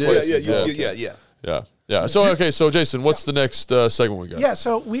different Yeah. places. Yeah. So okay, so Jason, what's the next segment we got? Yeah,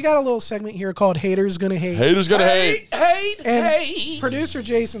 so we got a little segment here called Haters Gonna Hate. Haters gonna hate. And producer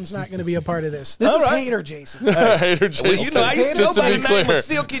Jason's not going to be a part of this. This is right. Hater Jason. Hater Jason. Well, you know, I used to Just know to by be the name clear. of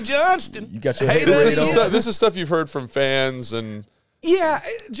Silky Johnston. You got your Hey, hater this radar. is- This is stuff you've heard from fans and Yeah,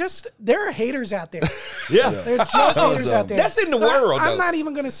 just there are haters out there. Yeah. There are just haters out there. That's in the world, I'm though. not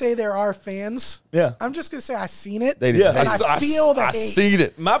even going to say there are fans. Yeah. I'm just going to say I've seen it. They did. and I feel the I hate. seen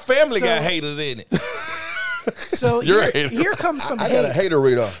it. My family So- got haters in it. So You're a here, hater. here comes some I got a hate. hater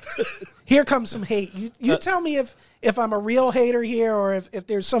radar. Here comes some hate. You tell me if I'm a real hater here or if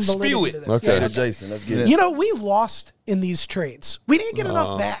there's some validity it. to this. Okay. Yeah, Hater Jason, let's get it. You know, we lost in these trades. We didn't get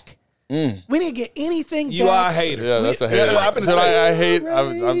enough back. We didn't get anything You back. are a hater. Yeah, that's a hater. Yeah, I'm gonna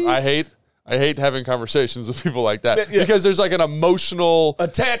But say- I hate having conversations with people like that because there's like an emotional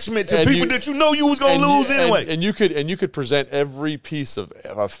Attachment to And people you- that you know you was gonna lose anyway. And you could present every piece of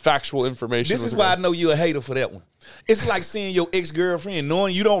factual information. This is with why I them. know you're a hater for that one. It's like seeing your ex-girlfriend,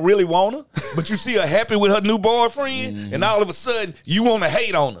 knowing you don't really want her, but you see her happy with her new boyfriend, and all of a sudden you want to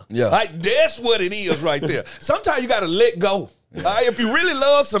hate on her. Yeah. Like, that's what it is right there. Sometimes you got to let go. All right? If you really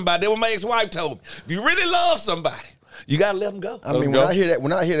love somebody, that's what my ex-wife told me. If you really love somebody, you got to let them go. I mean, go.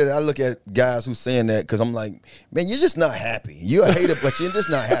 when I hear that, I look at guys who saying that because I'm like, man, you're just not happy. You're a hater, but you're just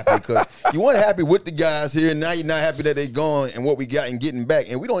not happy because you weren't happy with the guys here, and now you're not happy that they gone and what we got and getting back,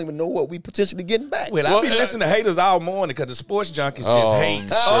 and we don't even know what we potentially getting back. Well, I be listening to haters all morning because the sports junkies just hate.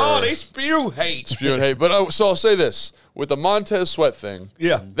 sure. Oh, they spew hate. Spewing hate. But so I'll say this with the Montez Sweat thing.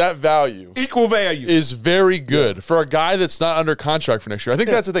 Yeah. that value Equal value. is very good for a guy that's not under contract for next year. I think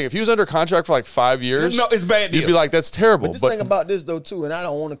that's the thing. If he was under contract for like 5 years, No, it's bad You'd deal. be like, that's terrible. But this thing about this though too, and I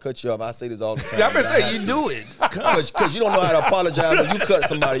don't want to cut you off. I say this all the time. I better say, you do it. because you don't know how to apologize when you cut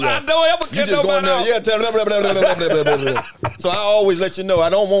somebody I off. don't ever You cut just going nobody there, off. yeah, tell blah, blah, blah, blah, blah, blah, blah, blah. So I always let you know I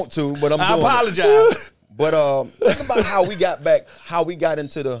don't want to, but I'm I doing it. apologize. But think about how we got back, how we got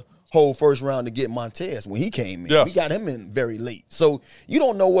into the whole first round to get Montez when he came in. Yeah. We got him in very late. So you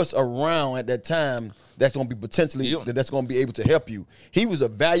don't know what's around at that time that's going to be potentially that's going to be able to help you. He was a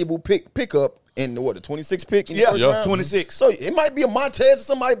valuable pickup in the 26th pick in the first round? 26. So it might be a Montez or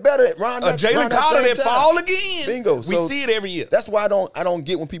somebody better around that Jalen Carter that fall again. Bingo. We see it every year. That's why I don't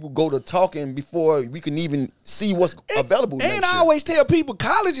get when people go to talking before we can even see what's available. And I always tell people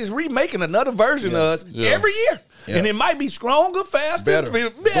college is remaking another version of us every year. Yeah. And it might be stronger, faster, better. Be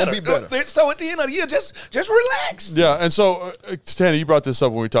better. So at the end of the year, just relax. Yeah, and so Tanny, you brought this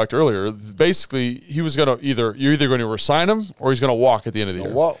up when we talked earlier. Basically, you're either going to resign him or he's going to walk at the end of the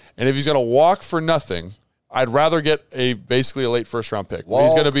year. Walk. And if he's going to walk for nothing, I'd rather get basically a late first round pick.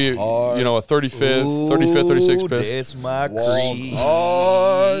 He's going to be hard. a 35th, 36th pick. That's my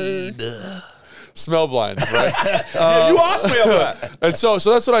creed. Smell blind, right? You are smell blind. And so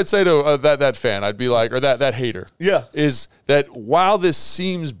that's what I'd say to that fan. I'd be like, or that hater. Yeah. Is that while this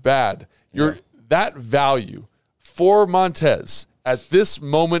seems bad, that value for Montez at this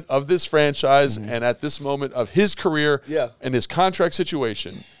moment of this franchise and at this moment of his career and his contract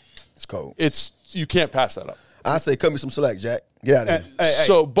situation, it's cold. You can't pass that up. I say, cut me some slack, Jack. Get out of here.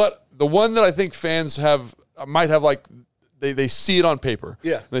 So, but the one that I think fans might have like they see it on paper.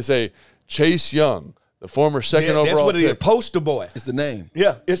 Yeah. They say Chase Young, the former second overall that's what it is. pick, Poster boy. It's the name.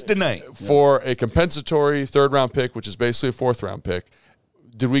 Yeah, it's the name. for a compensatory third-round pick, which is basically a fourth-round pick.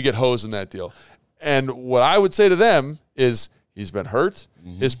 Did we get hosed in that deal? And what I would say to them is he's been hurt.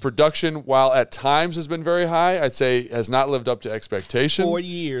 His production, while at times has been very high, I'd say has not lived up to expectation. 4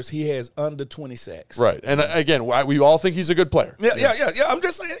 years, he has under 20 sacks. Right. And again, we all think he's a good player. Yeah. I'm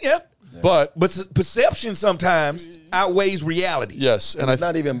just saying, But perception sometimes outweighs reality. yes, And it's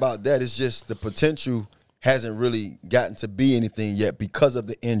not even about that. It's just the potential hasn't really gotten to be anything yet because of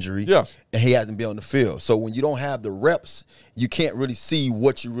the injury. Yeah. And he hasn't been on the field. So when you don't have the reps, you can't really see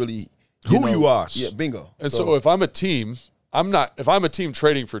what you really Who you are. Yeah, bingo. And so if I'm a team, if I'm a team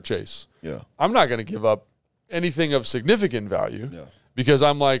trading for Chase, I'm not going to give up anything of significant value because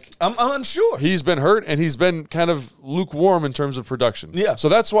I'm unsure. He's been hurt and he's been kind of lukewarm in terms of production. Yeah. So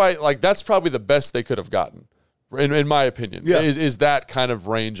that's why, that's probably the best they could have gotten, in my opinion. Yeah. Is that kind of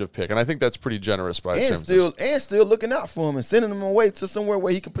range of pick, and I think that's pretty generous by and still looking out for him and sending him away to somewhere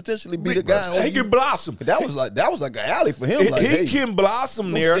where he could potentially be the guy. He can blossom. That was like an alley for him. He can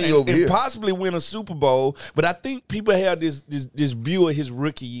blossom there and possibly win a Super Bowl. But I think people have this view of his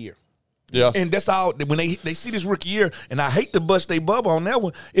rookie year. Yeah. And that's all. When they see this rookie year, and I hate to bust their bubble on that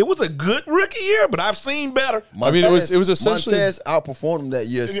one, it was a good rookie year, but I've seen better. Montez, it was essentially Montez outperformed him that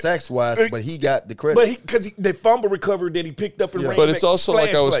year sacks-wise, but he got the credit. But because the fumble recovery that he picked up and ran But back, it's also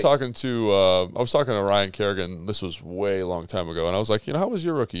like I was plays. talking to Ryan Kerrigan. This was way long time ago, and I was like, how was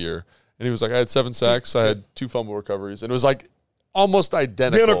your rookie year? And he was like, I had 7 sacks, I had 2 fumble recoveries, and it was like almost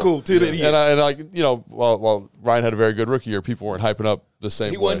identical to the year. And while Ryan had a very good rookie year, people weren't hyping up the same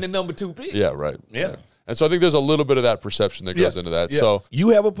way. He wasn't the number 2 pick. Yeah, right. Yeah. And so I think there's a little bit of that perception that goes into that. Yeah. So you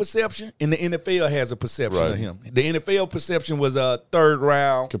have a perception, and the NFL has a perception of him. The NFL perception was a 3rd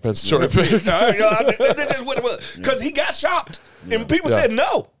round compensatory pick. That's just what it was. Because he got shopped. And people said,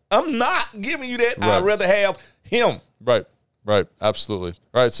 no, I'm not giving you that. I'd rather have him. Right, absolutely.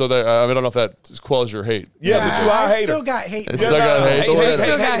 All right, so I don't know if that quells your hate. Yeah, but you are a hater. Still got hate. Still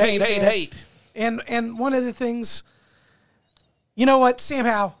got hate. Hate. And one of the things, you know what, Sam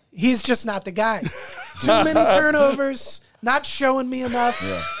Howell, he's just not the guy. Too many turnovers, not showing me enough.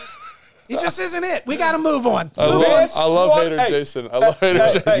 Yeah. He just isn't it. We got to move on. I love hater Jason. I love hater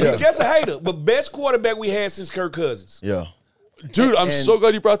Jason. He's just a hater, but best quarterback we had since Kirk Cousins. Yeah. Dude, I'm so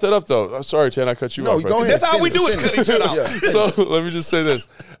glad you brought that up, though. I'm sorry, Tan, I cut you off. Go ahead. That's how we do it. Cut each other off. So let me just say this.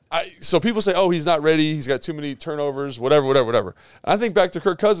 So people say, he's not ready. He's got too many turnovers, whatever. I think back to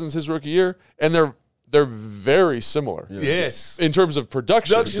Kirk Cousins, his rookie year, and they're very similar. Yes. In terms of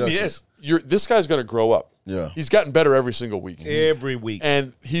production. Yes. This guy's going to grow up. Yeah. He's gotten better every single week. Every week.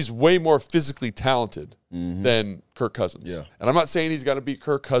 And he's way more physically talented than Kirk Cousins. Yeah. And I'm not saying he's got to beat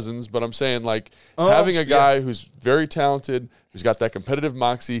Kirk Cousins, but I'm saying having a guy who's very talented, who's got that competitive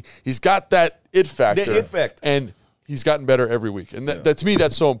moxie, he's got that it factor. And he's gotten better every week. And that to me,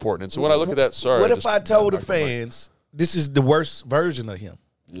 that's so important. And so when I look at that, what if I told the fans this is the worst version of him?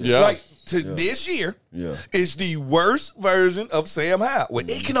 Yeah. This year, it's the worst version of Sam Howell. Well,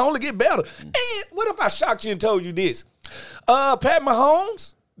 it can only get better. And what if I shocked you and told you this? Pat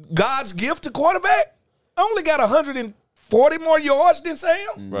Mahomes, God's gift to quarterback, only got 140 more yards than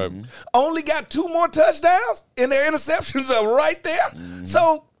Sam. Right. Only got 2 more touchdowns, and their interceptions are right there.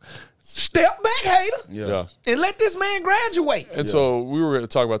 So step back, hater. Yeah. And let this man graduate. And so we were going to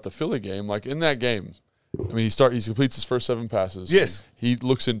talk about the Philly game. Like in that game, I mean, he completes his first 7 passes. Yes. He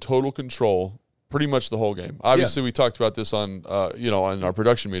looks in total control pretty much the whole game. Obviously, we talked about this on on our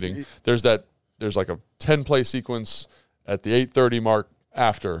production meeting. There's like a 10-play sequence at the 8:30 mark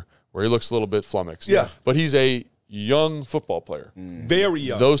after where he looks a little bit flummoxed. Yeah. But he's a young football player. Very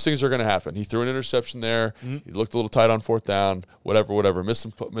young. Those things are going to happen. He threw an interception there. He looked a little tight on 4th down, whatever. Missed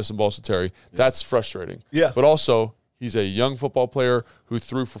some balls to Terry. That's frustrating. Yeah. But also, he's a young football player who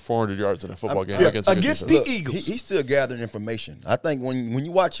threw for 400 yards in a football game against the Eagles. He's still gathering information. I think when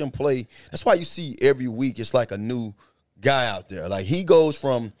you watch him play, that's why you see every week it's like a new guy out there. Like he goes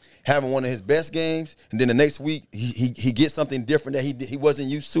from having one of his best games, and then the next week he gets something different that he wasn't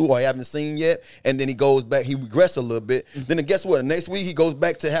used to or haven't seen yet, and then he goes back, he regrets a little bit. Then guess what? The next week he goes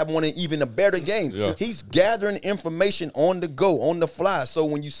back to having one even a better game. Yeah. He's gathering information on the go, on the fly. So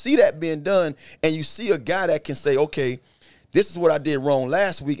when you see that being done, and you see a guy that can say, okay, this is what I did wrong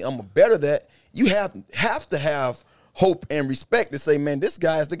last week, I'm gonna better that, you have to have hope and respect to say, man, this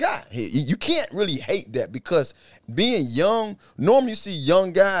guy is the guy. You can't really hate that because being young, normally you see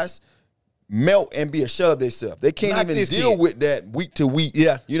young guys melt and be a shell of themselves. They can't even deal with that week to week.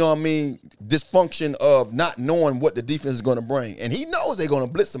 Yeah. You know what I mean? Dysfunction of not knowing what the defense is going to bring. And he knows they're going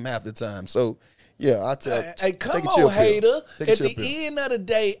to blitz him half the time. So, yeah, I tell you. Hey, come on, hater. At the end of the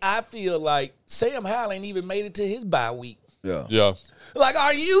day, I feel like Sam Howell ain't even made it to his bye week. Yeah. Yeah. Like,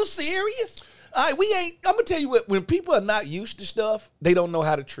 are you serious? All right, I'm going to tell you what, when people are not used to stuff, they don't know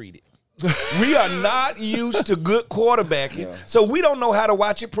how to treat it. We are not used to good quarterbacking, so we don't know how to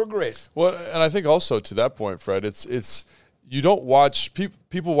watch it progress. Well, and I think also to that point, Fred, it's you don't watch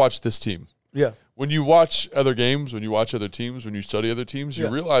people watch this team. Yeah. When you watch other games, when you watch other teams, when you study other teams, you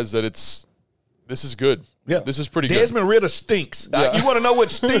realize that this is good. Yeah. This is pretty good. Desmond Ridder stinks. Yeah. You want to know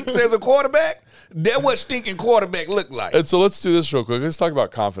what stinks as a quarterback? That's what stinking quarterback look like. And so let's do this real quick. Let's talk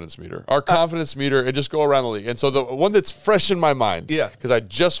about confidence meter. Our confidence meter, and just go around the league. And so the one that's fresh in my mind, because I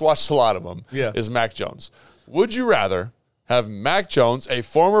just watched a lot of them, is Mac Jones. Would you rather have Mac Jones, a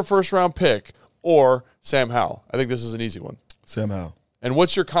former first-round pick, or Sam Howell? I think this is an easy one. Sam Howell. And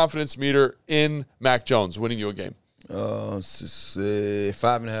what's your confidence meter in Mac Jones winning you a game?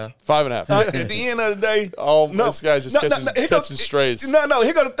 5.5. 5.5. At the end of the day, this guy's just catching strays. No.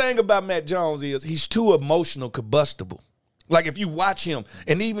 Here go the thing about Matt Jones is he's too emotional combustible. Like if you watch him,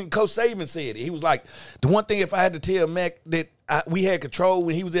 and even Coach Saban said it, he was like, the one thing if I had to tell Mac that we had control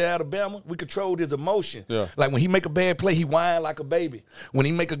when he was at Alabama, we controlled his emotion. Yeah. Like when he make a bad play, he whine like a baby. When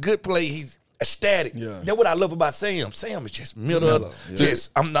he make a good play, he's ecstatic. Yeah. That's what I love about Sam. Sam is just middle.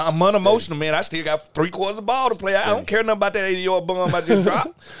 I'm unemotional, man. I still got 3/4 of the ball to play. I don't care nothing about that 80-yard bomb I just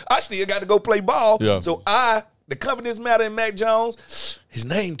dropped. I still got to go play ball. Yeah. So the confidence matter in Mac Jones, his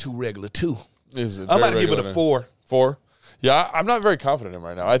name too regular too. I'm about to give it a 4. 4? Yeah, I'm not very confident in him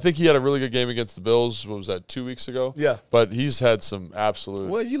right now. I think he had a really good game against the Bills. What was that, 2 weeks ago? Yeah. But he's had some absolute.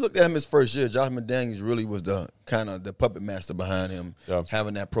 Well, if you looked at him his first year, Josh McDaniels really was the kind of the puppet master behind him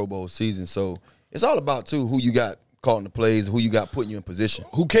having that Pro Bowl season. So it's all about, too, who you got calling the plays, who you got putting you in position.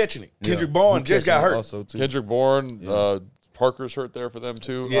 Who catching it? Kendrick Bourne just got hurt. Also, too. Kendrick Bourne, Parker's hurt there for them,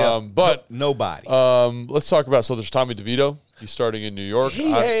 too. Yeah. But nobody. Let's talk about, so there's Tommy DeVito. He's starting in New York.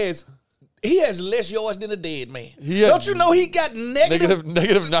 He has less yards than a dead man. Don't you know he got negative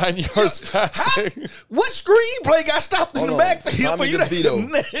 -9 yards passing? What screenplay got stopped in the backfield for you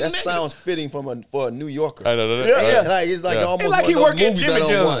DeVito. That sounds fitting for a New Yorker. I know. Like, it's like almost like he working at Jimmy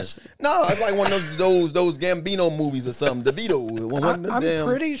John's. No, it's like one of those Gambino movies or something. DeVito. I'm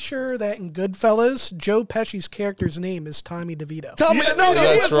pretty sure that in Goodfellas, Joe Pesci's character's name is Tommy DeVito. Tommy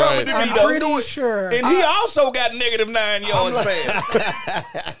DeVito. I'm pretty sure. And he also got -9 yards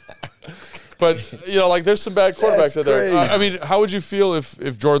passing. But, there's some bad quarterbacks out there. I mean, how would you feel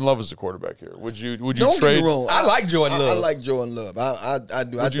if Jordan Love was the quarterback here? Would you Don't trade? Get me wrong. I like Jordan Love. I like Jordan Love. I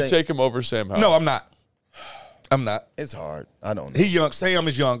do. Would you take him over Sam Howell? No, I'm not. It's hard. I don't know. He young. Sam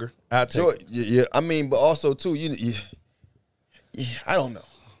is younger. I take. Yeah. I mean, but also too, I don't know.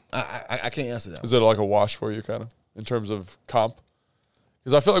 I can't answer that. Is it like a wash for you, kind of, in terms of comp?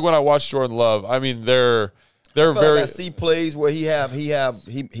 Because I feel like when I watch Jordan Love, I mean, they're very. I see plays where he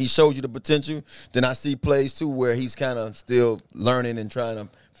showed you the potential. Then I see plays too where he's kind of still learning and trying to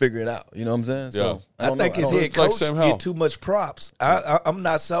figure it out. You know what I'm saying? So I think his head coach get too much props. I'm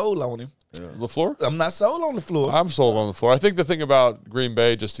not sold on him. LaFleur? I'm not sold on LaFleur. I'm sold on LaFleur. I think the thing about Green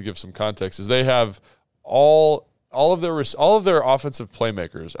Bay, just to give some context, is they have all all of their offensive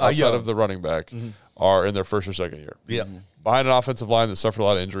playmakers outside of the running back are in their first or second year. Yeah. Behind an offensive line that suffered a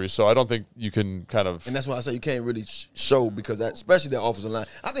lot of injuries, so I don't think you can kind of. And that's why I say you can't really show because especially that offensive line.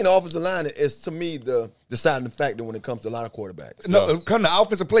 I think the offensive line is to me the deciding factor when it comes to a lot of quarterbacks. No, come to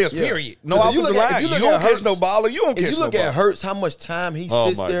offensive players. Period. No offensive line. You don't catch no ball, or you don't catch no ball. If you look at Hurts, how much time he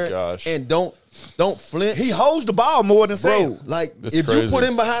sits there and don't flinch. He holds the ball more than Sam. Bro, like if you put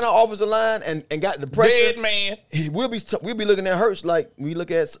him behind our offensive line and got the pressure, dead man, we'll be looking at Hurts like we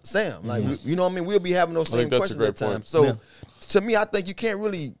look at Sam. Like you know what I mean? We'll be having those same questions at times. So to me, I think you can't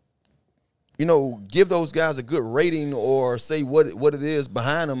really, give those guys a good rating or say what it is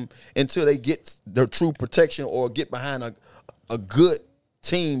behind them until they get their true protection or get behind a good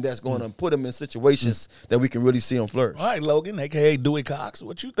team that's going to put them in situations that we can really see them flourish. All right, Logan, a.k.a. Dewey Cox.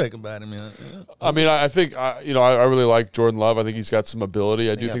 What you think about him? I mean, I think, I really like Jordan Love. I think he's got some ability.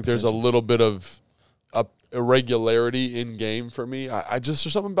 I do think there's a little bit of irregularity in game for me. There's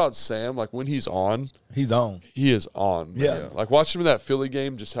something about Sam, like when he's on. He's on. He is on. Man. Yeah. Like watching him in that Philly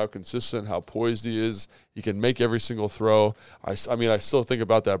game, just how consistent, how poised he is. He can make every single throw. I still think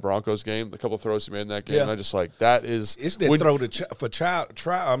about that Broncos game, the couple throws he made in that game. Yeah. And I just like, that is. It's that throw for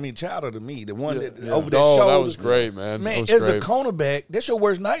Chowder to me. The one that over their shoulder. That was great, man. Man, as a cornerback, that's your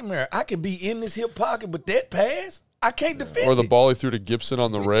worst nightmare. I could be in this hip pocket, but that pass, I can't defend it. Or the ball he threw to Gibson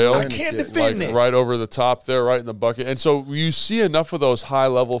on the rail. I can't defend it. Right over the top there, right in the bucket. And so you see enough of those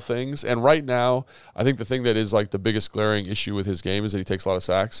high-level things. And right now, I think the thing that is like the biggest glaring issue with his game is that he takes a lot of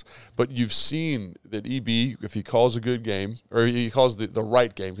sacks. But you've seen that EB, if he calls a good game, or he calls the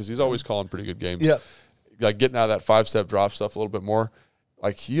right game, because he's always calling pretty good games, like getting out of that five-step drop stuff a little bit more.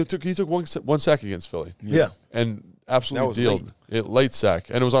 Like he took one sack against Philly. Yeah. And absolutely dealed it late sack,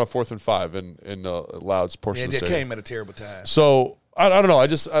 and it was on a 4th and 5 in Loud's portion. Yeah, it came at a terrible time. So I don't know.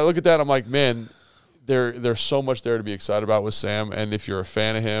 I look at that. I'm like, man, there's so much there to be excited about with Sam. And if you're a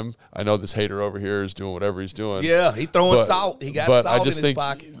fan of him, I know this hater over here is doing whatever he's doing. Yeah, he's throwing salt. He got salt in his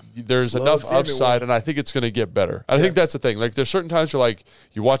pocket. There's enough upside, and I think it's going to get better. I think that's the thing. Like there's certain times where like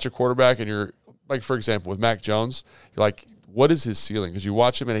you watch a quarterback and you're like, for example, with Mac Jones, you're like, what is his ceiling? Because you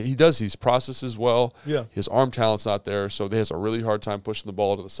watch him and he processes well. Yeah. His arm talent's not there, so he has a really hard time pushing the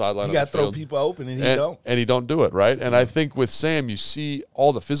ball to the sideline. You got to throw people open, and he don't. And he don't do it, right? And I think with Sam, you see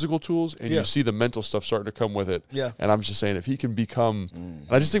all the physical tools, and you see the mental stuff starting to come with it. Yeah. And I'm just saying, if he can become, and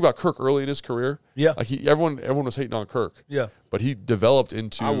I just think about Kirk early in his career. Yeah. Like everyone was hating on Kirk. Yeah. But he developed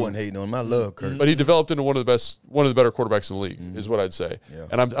into. I wasn't hating on him. I love Kirk. But he developed into one of the better quarterbacks in the league, is what I'd say. Yeah.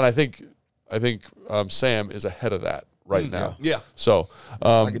 And I think Sam is ahead of that right now. Yeah. So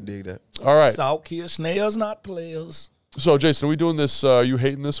I could dig that. All right. Salt kill snails, not players. So Jason, are we doing this? Are you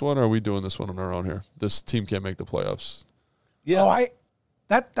hating this one, or are we doing this one on our own here? This team can't make the playoffs. Yeah. Oh,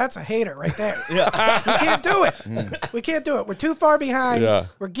 that's a hater right there. Yeah. We can't do it. We can't do it. We're too far behind. Yeah.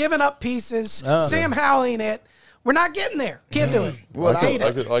 We're giving up pieces. Sam Howell ain't it. We're not getting there. Can't do it. Well, I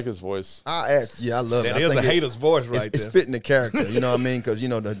like his voice. I love it. That is a hater's voice right there. It's fitting the character, you know what I mean? Because,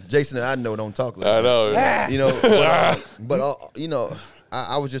 the Jason that I know don't talk like that. I know.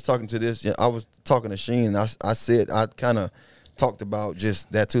 I was just talking to this. I was talking to Sheen, and I said, I kind of talked about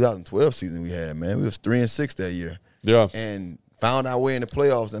just that 2012 season we had, man. We was 3-6 that year. Yeah. And found our way in the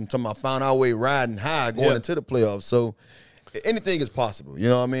playoffs. I'm talking about found our way riding high going into the playoffs. So anything is possible, you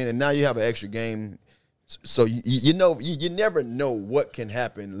know what I mean? And now you have an extra game. So you never know what can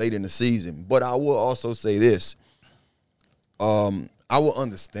happen late in the season. But I will also say this. I will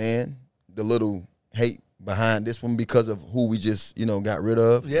understand the little hate behind this one because of who we just, got rid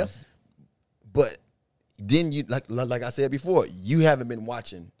of. Yeah. But then you like I said before, you haven't been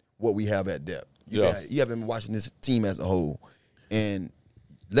watching what we have at depth. You haven't been watching this team as a whole. And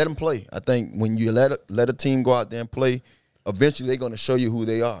let them play. I think when you let a team go out there and play, eventually they're going to show you who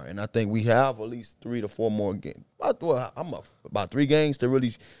they are. And I think we have at least 3 to 4 more games. I'm up about 3 games to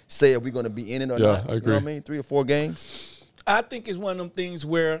really say if we're going to be in it or not. I agree. You know what I mean? 3 to 4 games. I think it's one of them things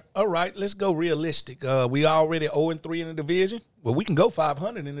where, all right, let's go realistic. We already 0-3 in the division. Well, we can go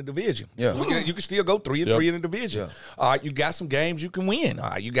 500 in the division. Yeah. You can still go 3-3 in the division. Yeah. All right, you got some games you can win. All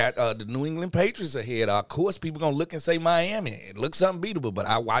right, you got the New England Patriots ahead. Of course, people going to look and say Miami. It looks unbeatable, but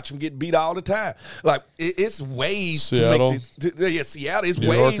I watch them get beat all the time. Like, it's ways Seattle. to make this. Seattle. It's New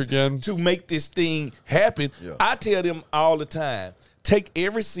ways York again. to make this thing happen. Yeah. I tell them all the time, take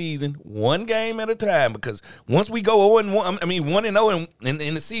every season one game at a time, because once we go 1-0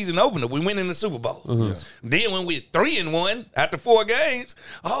 in the season opener, we win in the Super Bowl. Mm-hmm. Then when we're 3-1 after 4 games,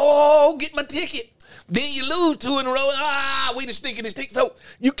 get my ticket. Then you lose 2 in a row. We the stinking this thing. So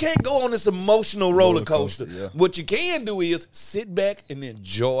you can't go on this emotional roller coaster. Yeah. What you can do is sit back and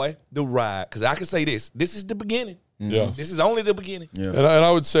enjoy the ride. Because I can say this is the beginning. Yeah. This is only the beginning. Yeah. And I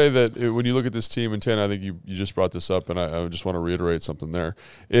would say that when you look at this team, and Tana, I think you just brought this up, and I just want to reiterate something there,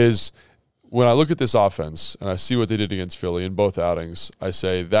 is when I look at this offense and I see what they did against Philly in both outings, I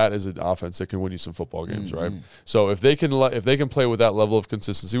say that is an offense that can win you some football games, right? So if they can play with that level of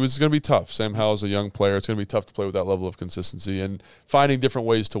consistency, which is going to be tough. Sam Howell's a young player. It's going to be tough to play with that level of consistency and finding different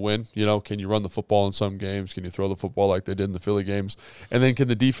ways to win. You know, can you run the football in some games? Can you throw the football like they did in the Philly games? And then can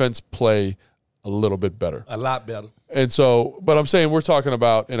the defense play a little bit better? A lot better. And so, but I'm saying we're talking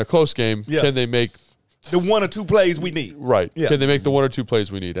about in a close game, can they make the 1 or 2 plays we need? Right. Yeah. Can they make the 1 or 2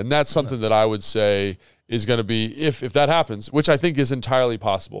 plays we need? And that's something that I would say is going to be, if that happens, which I think is entirely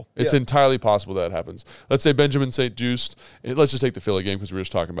possible. It's entirely possible that happens. Let's say Benjamin St-Juste, let's just take the Philly game because we were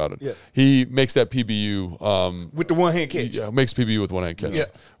just talking about it. Yeah. He makes that PBU. With the one-hand catch. Yeah, makes PBU with one-hand catch. Yeah.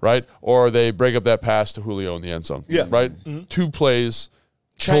 Right? Or they break up that pass to Julio in the end zone. Yeah. Right? 2 plays.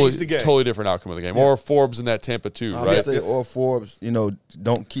 Change the game. Totally different outcome of the game. Or Forbes in that Tampa 2, I right? would say, or Forbes,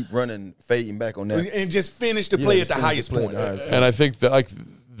 don't keep running, fading back on that. And just finish the play at the highest point. And I think that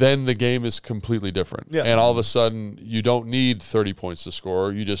then the game is completely different. Yeah. And all of a sudden, you don't need 30 points to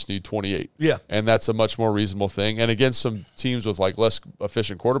score. You just need 28. Yeah. And that's a much more reasonable thing. And against some teams with less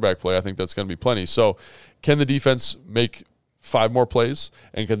efficient quarterback play, I think that's going to be plenty. So can the defense make 5 more plays?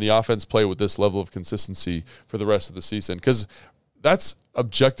 And can the offense play with this level of consistency for the rest of the season? Because that's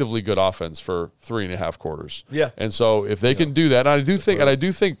objectively good offense for 3.5 quarters. Yeah. And so if they can do that, and I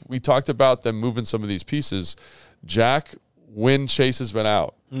do think we talked about them moving some of these pieces. Jack, when Chase has been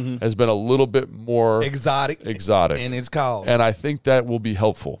out, has been a little bit more exotic in his calls. And I think that will be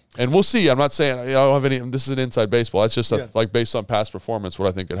helpful. And we'll see. I'm not saying I don't have any. This is an inside baseball. That's just based on past performance, what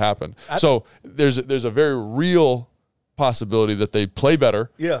I think could happen. So there's a very real possibility that they play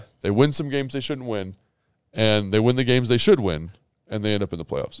better. Yeah. They win some games they shouldn't win, and they win the games they should win, and they end up in the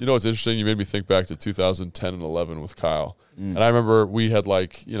playoffs. You know what's interesting? You made me think back to 2010 and 11 with Kyle. And I remember we had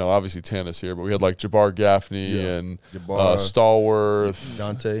obviously Tannis here, but we had Jabbar Gaffney and Stallworth.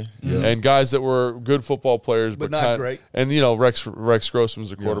 Dante. And guys that were good football players, but not great. And, Rex Grossman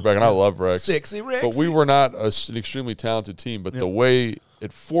was a quarterback, and I love Rex. Sexy Rex. But we were not an extremely talented team, but the way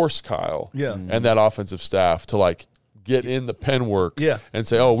it forced Kyle and that offensive staff to, get in the pen work and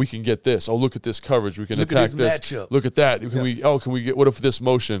say, oh, we can get this. Oh, look at this coverage. We can attack this. Matchup. Look at that. Can we get, what if this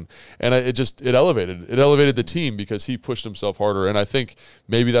motion? And it elevated the team because he pushed himself harder. And I think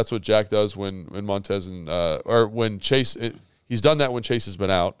maybe that's what Jack does when Montez or when Chase, he's done that when Chase has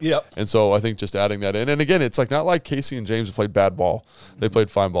been out. Yep. And so I think just adding that in. And again, it's not like Casey and James have played bad ball. They played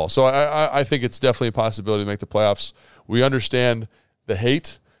fine ball. So I think it's definitely a possibility to make the playoffs. We understand the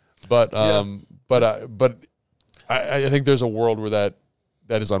hate, but I think there's a world where that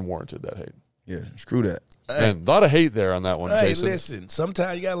is unwarranted, that hate. Yeah, screw that. And a lot of hate there on that one, Jason. Listen,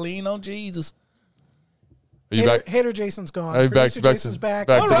 sometimes you got to lean on Jesus. Are you back? Hater Jason's gone. Are you back Jason's back.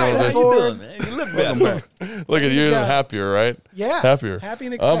 Back All to right, normal, how you Jason? doing, man? You look better. Look at you, happier, right? Yeah. Happier. Happy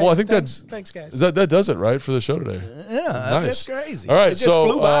and excited. Well, I think thanks, guys. that does it, right, for the show today. Yeah, Nice. that's crazy. All right, It just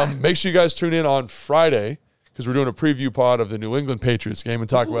flew by. so make sure you guys tune in on Friday because we're doing a preview pod of the New England Patriots game and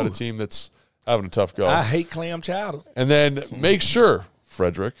talk about a team that's having a tough go. I hate clam chowder. And then make sure,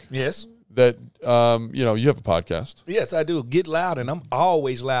 Frederick, Yes. that you have a podcast. Yes, I do. Get loud, and I'm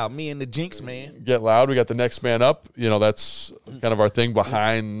always loud. Me and the Jinx, man. Get loud. We got the Next Man Up. That's kind of our thing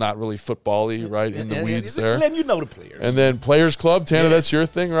behind, not really football-y, right, in the weeds there. Letting you know the players. And then Players Club. Tana, that's your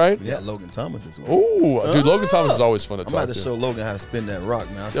thing, right? Yeah, Logan Thomas as well. Oh, dude, Logan Thomas is always fun to I'm talk about to show Logan how to spin that rock,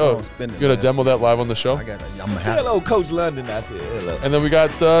 man. I saw Yo, him spinning. you going to demo that live on the show? I'm gonna have Tell old Coach London I said hello. And then we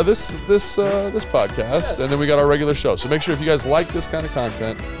got this podcast, and then we got our regular show. So make sure if you guys like this kind of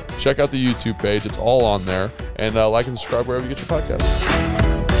content, check out the YouTube page. It's all on there. And like and subscribe wherever you get your podcasts.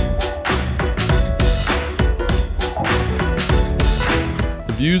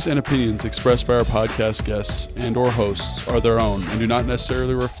 The views and opinions expressed by our podcast guests and or hosts are their own and do not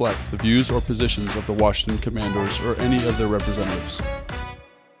necessarily reflect the views or positions of the Washington Commanders or any of their representatives.